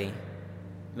fairly,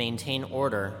 maintain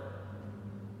order,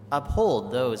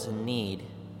 uphold those in need,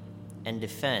 and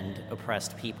defend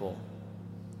oppressed people,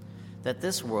 that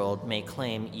this world may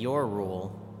claim your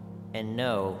rule and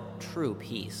know true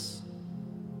peace.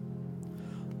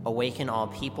 Awaken all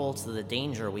people to the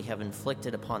danger we have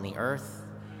inflicted upon the earth.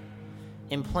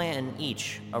 Implant in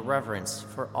each a reverence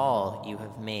for all you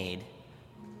have made,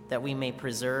 that we may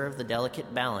preserve the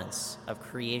delicate balance of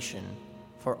creation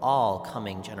for all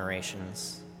coming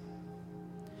generations.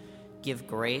 Give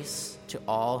grace to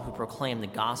all who proclaim the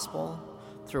gospel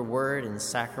through word and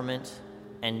sacrament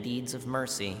and deeds of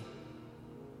mercy,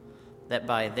 that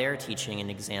by their teaching and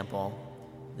example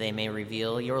they may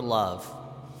reveal your love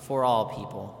for all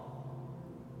people.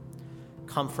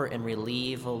 Comfort and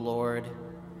relieve, O Lord,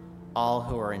 all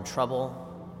who are in trouble,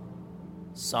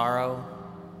 sorrow,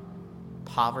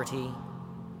 poverty,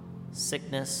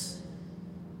 sickness,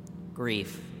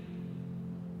 grief,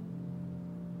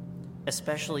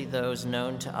 especially those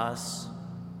known to us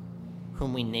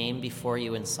whom we name before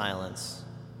you in silence.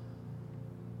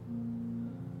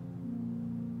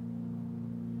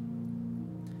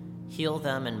 Heal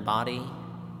them in body,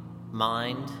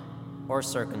 mind, or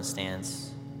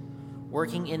circumstance,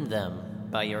 working in them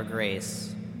by your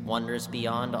grace wonders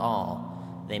beyond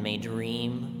all they may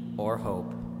dream or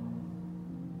hope.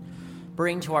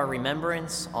 Bring to our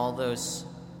remembrance all those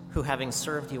who, having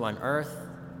served you on earth,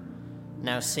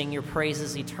 now sing your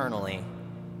praises eternally.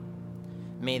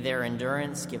 May their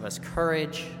endurance give us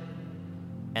courage,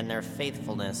 and their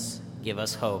faithfulness give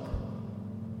us hope.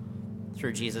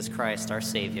 Through Jesus Christ, our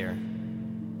Savior.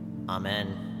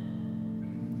 Amen.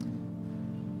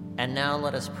 And now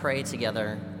let us pray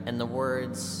together in the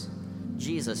words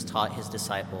Jesus taught his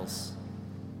disciples.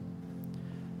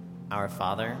 Our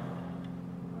Father,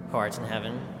 who art in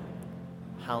heaven,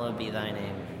 hallowed be thy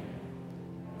name.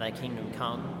 Thy kingdom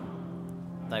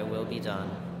come, thy will be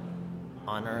done,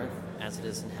 on earth as it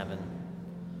is in heaven.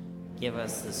 Give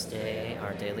us this day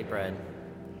our daily bread,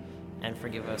 and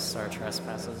forgive us our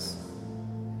trespasses,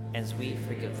 as we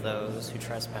forgive those who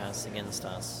trespass against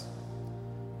us.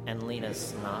 And lead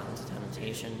us not into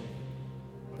temptation,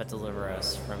 but deliver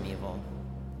us from evil.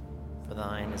 For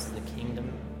thine is the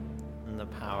kingdom, and the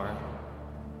power,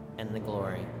 and the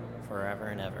glory, forever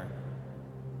and ever.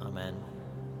 Amen.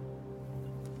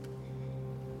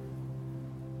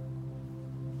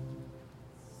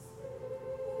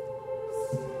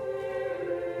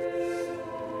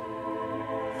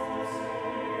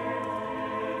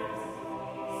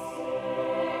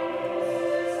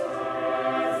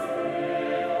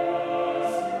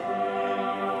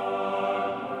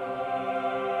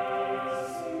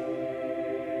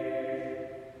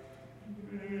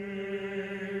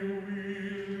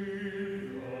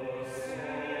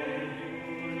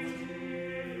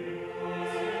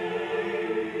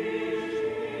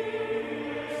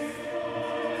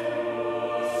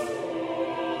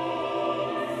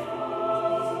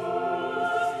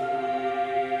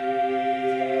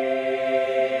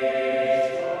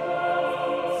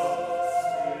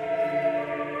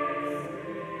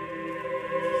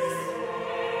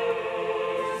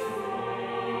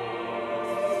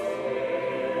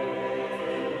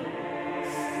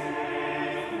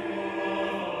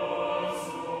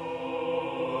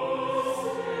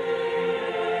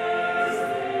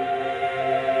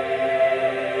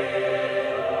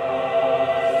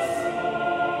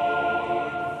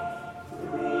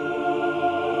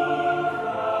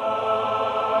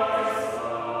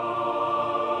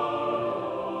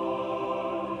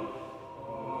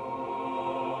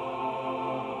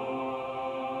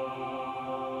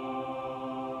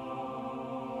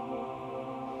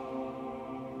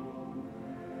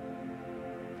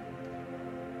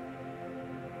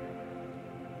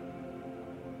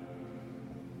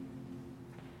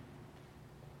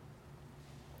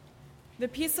 The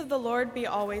peace of the Lord be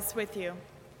always with you.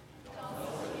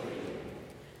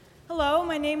 Hello,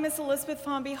 my name is Elizabeth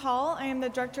Fonby Hall. I am the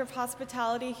Director of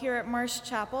Hospitality here at Marsh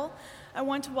Chapel. I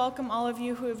want to welcome all of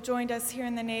you who have joined us here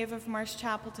in the nave of Marsh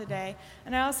Chapel today.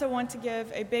 And I also want to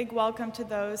give a big welcome to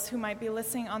those who might be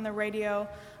listening on the radio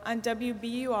on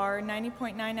WBUR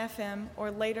 90.9 FM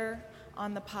or later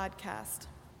on the podcast.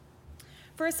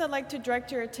 First, I'd like to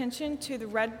direct your attention to the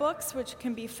red books, which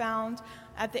can be found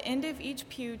at the end of each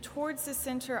pew towards the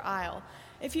center aisle.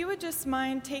 If you would just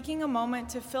mind taking a moment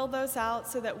to fill those out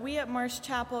so that we at Marsh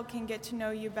Chapel can get to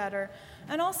know you better,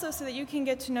 and also so that you can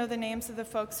get to know the names of the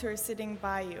folks who are sitting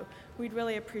by you. We'd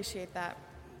really appreciate that.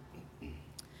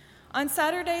 On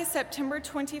Saturday, September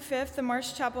 25th, the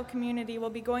Marsh Chapel community will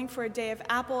be going for a day of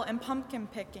apple and pumpkin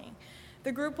picking.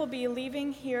 The group will be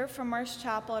leaving here from Marsh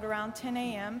Chapel at around 10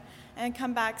 a.m. and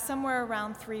come back somewhere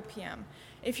around 3 p.m.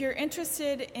 If you're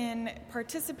interested in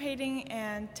participating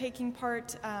and taking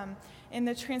part in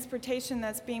the transportation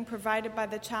that's being provided by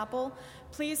the chapel,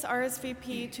 please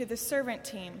RSVP to the servant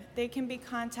team. They can be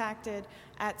contacted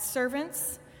at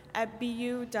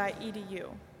servants@bu.edu.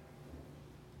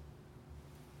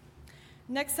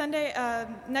 Next Sunday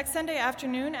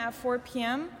afternoon at 4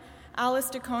 p.m., Alice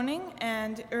DeKoning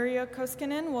and Uriah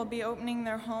Koskinen will be opening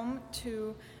their home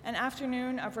to an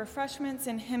afternoon of refreshments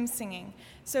and hymn singing.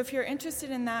 So if you're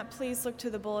interested in that, please look to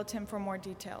the bulletin for more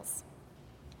details.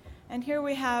 And here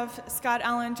we have Scott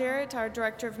Allan Jarrett, our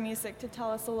Director of Music, to tell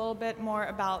us a little bit more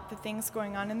about the things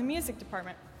going on in the music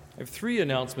department. I have 3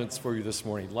 announcements for you this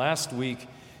morning. Last week,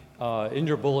 in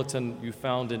your bulletin, you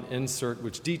found an insert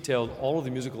which detailed all of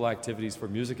the musical activities for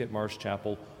music at Marsh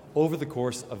Chapel over the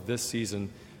course of this season,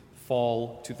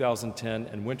 fall 2010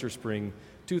 and winter-spring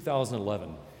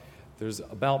 2011. There's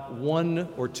about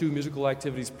 1 or 2 musical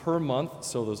activities per month,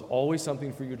 so there's always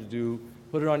something for you to do.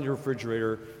 Put it on your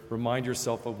refrigerator. Remind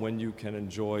yourself of when you can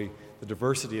enjoy the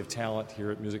diversity of talent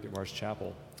here at Music at Marsh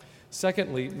Chapel.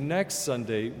 Secondly, next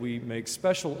Sunday, we make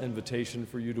special invitation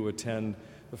for you to attend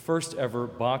the first ever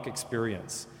Bach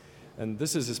Experience. And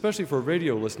this is especially for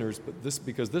radio listeners,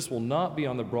 because this will not be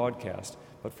on the broadcast.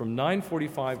 But from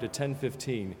 9:45 to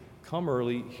 10:15, come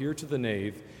early here to the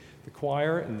nave. The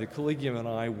choir and the collegium and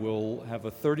I will have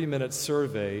a 30-minute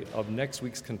survey of next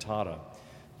week's cantata.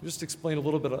 Just explain a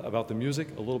little bit about the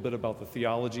music, a little bit about the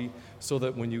theology, so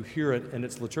that when you hear it in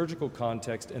its liturgical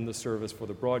context in the service for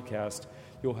the broadcast,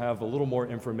 you'll have a little more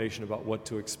information about what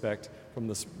to expect from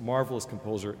this marvelous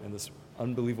composer and this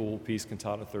unbelievable piece,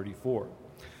 Cantata 34.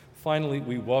 Finally,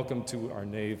 we welcome to our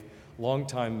nave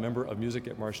longtime member of Music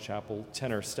at Marsh Chapel,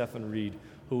 tenor Stephen Reed,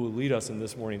 who will lead us in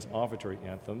this morning's offertory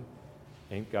anthem,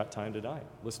 Ain't Got Time to Die.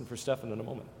 Listen for Stephen in a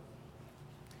moment.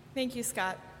 Thank you,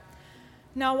 Scott.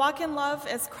 Now walk in love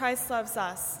as Christ loves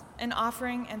us, an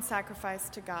offering and sacrifice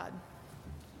to God.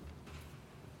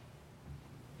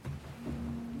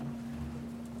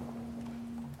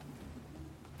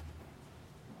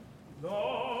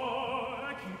 Lord,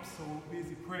 I keep so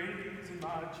busy praising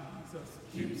my Jesus.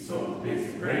 Keep so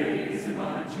busy praising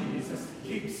my Jesus.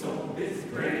 Keep so busy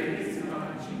praising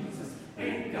my Jesus.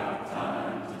 Ain't got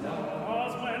time to die.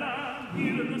 'Cause when I'm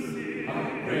healing the sick,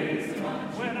 I'm praising my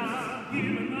Jesus. When I'm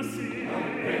healing the sick,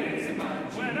 I'm praising my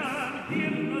Jesus. When I'm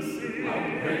healing the sick,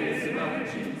 I'm praising my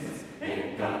Jesus.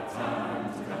 Ain't got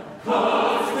time to die.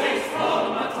 'Cause it takes all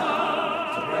of my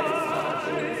time to praise my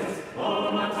Jesus. All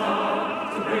of my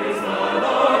time to praise my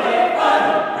Lord. If I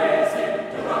don't praise Him,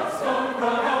 the rocks gonna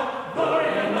cry out, glory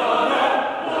and honor,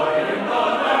 glory and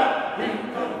honor. Ain't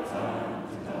got time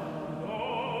to die.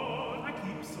 Lord, I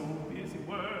keep so busy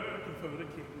working for the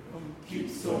kingdom. Keep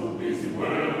so busy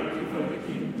working for the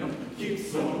kingdom. Keep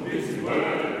so busy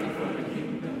working for the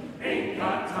kingdom. Ain't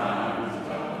got time to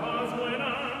die. 'Cause when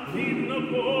I'm feeding the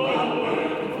poor, I'm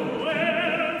working for the kingdom.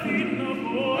 When I'm feeding the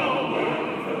poor, I'm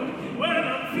working for the kingdom. When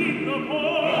I'm feeding the poor,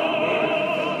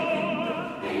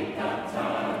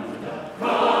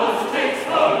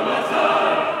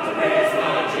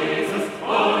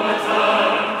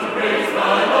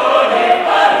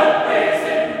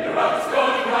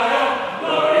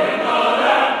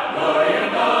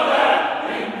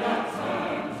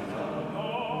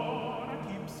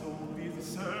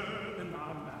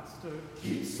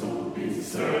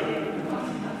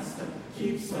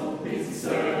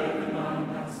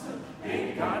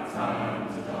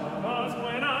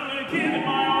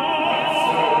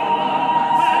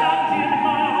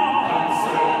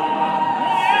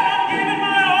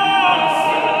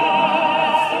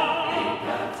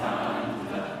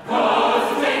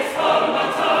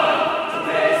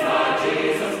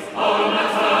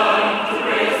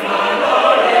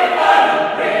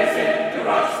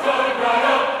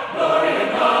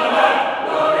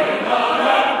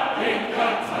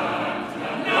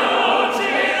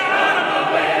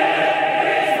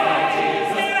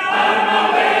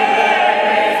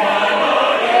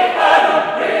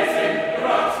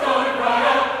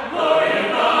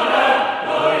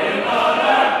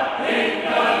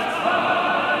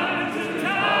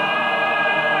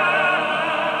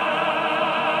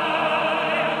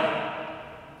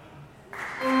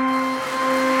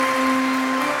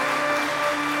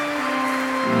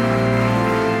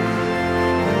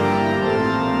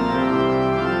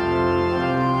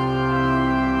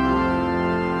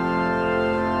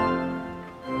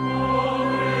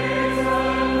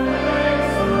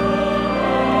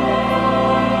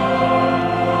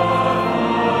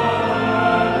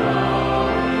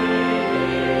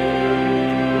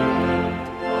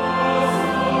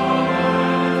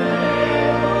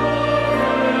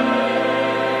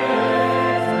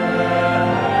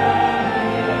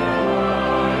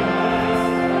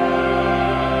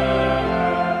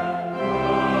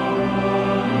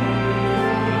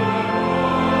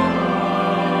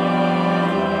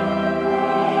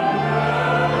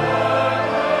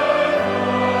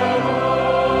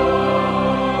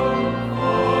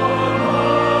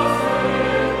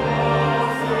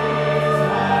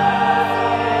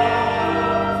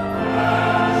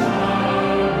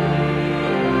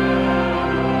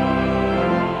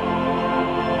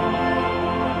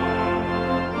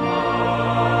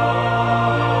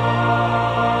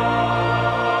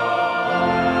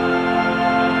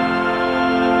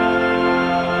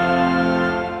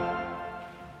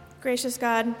 Gracious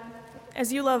God,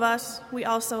 as you love us, we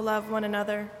also love one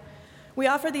another. We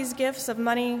offer these gifts of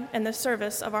money and the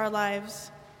service of our lives.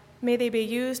 May they be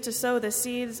used to sow the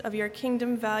seeds of your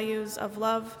kingdom values of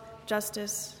love,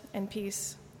 justice, and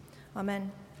peace.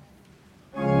 Amen.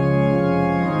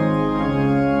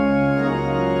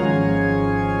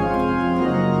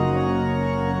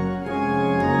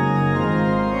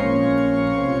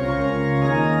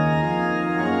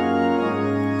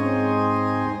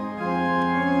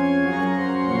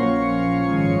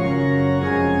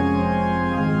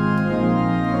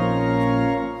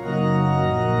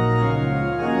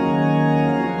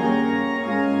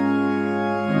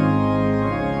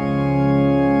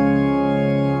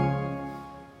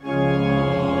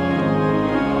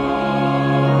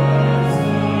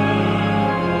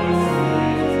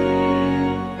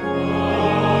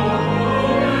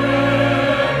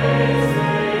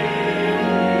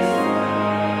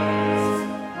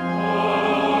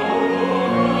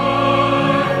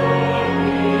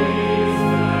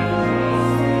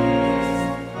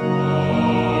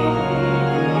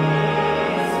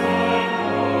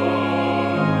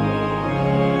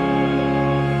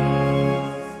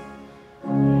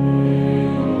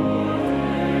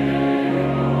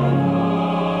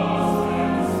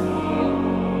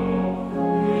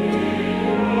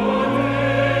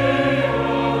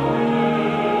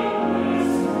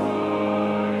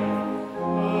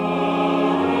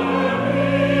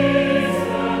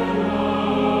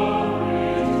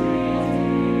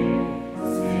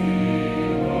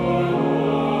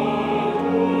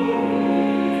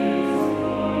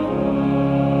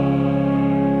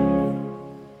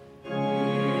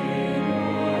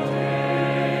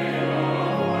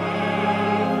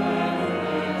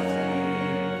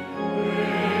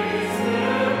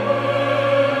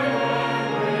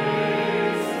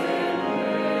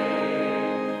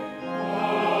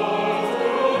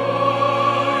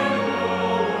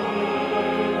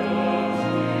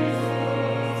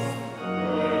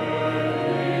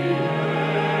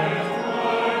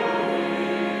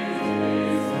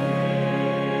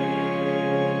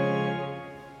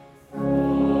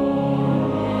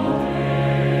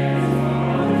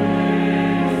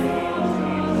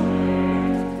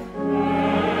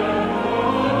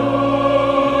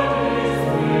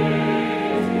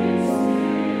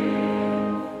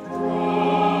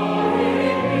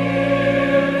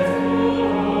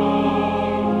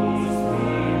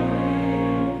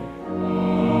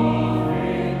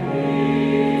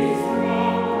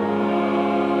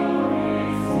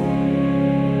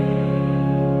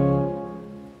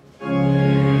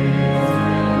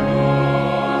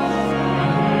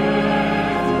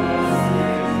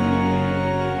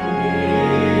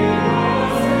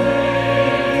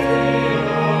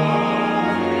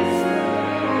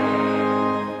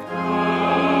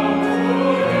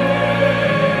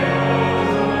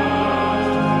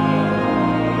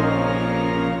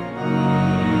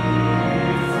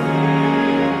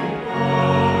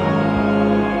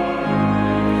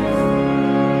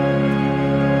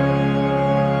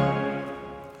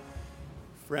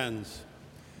 Friends,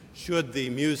 should the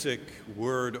music,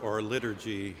 word, or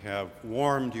liturgy have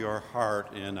warmed your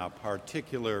heart in a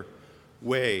particular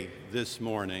way this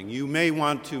morning, you may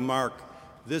want to mark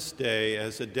this day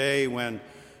as a day when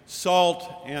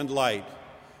salt and light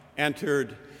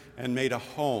entered and made a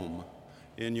home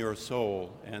in your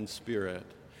soul and spirit.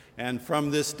 And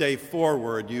from this day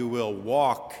forward, you will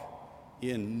walk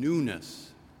in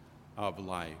newness of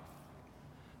life.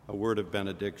 A word of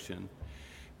benediction.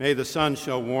 May the sun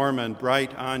shine warm and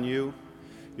bright on you,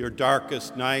 your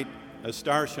darkest night a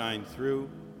star shine through,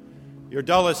 your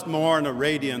dullest morn a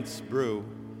radiance brew,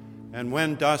 and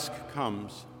when dusk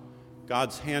comes,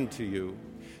 God's hand to you.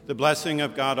 The blessing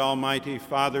of God Almighty,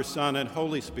 Father, Son, and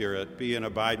Holy Spirit be and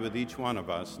abide with each one of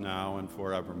us now and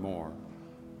forevermore.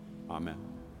 Amen.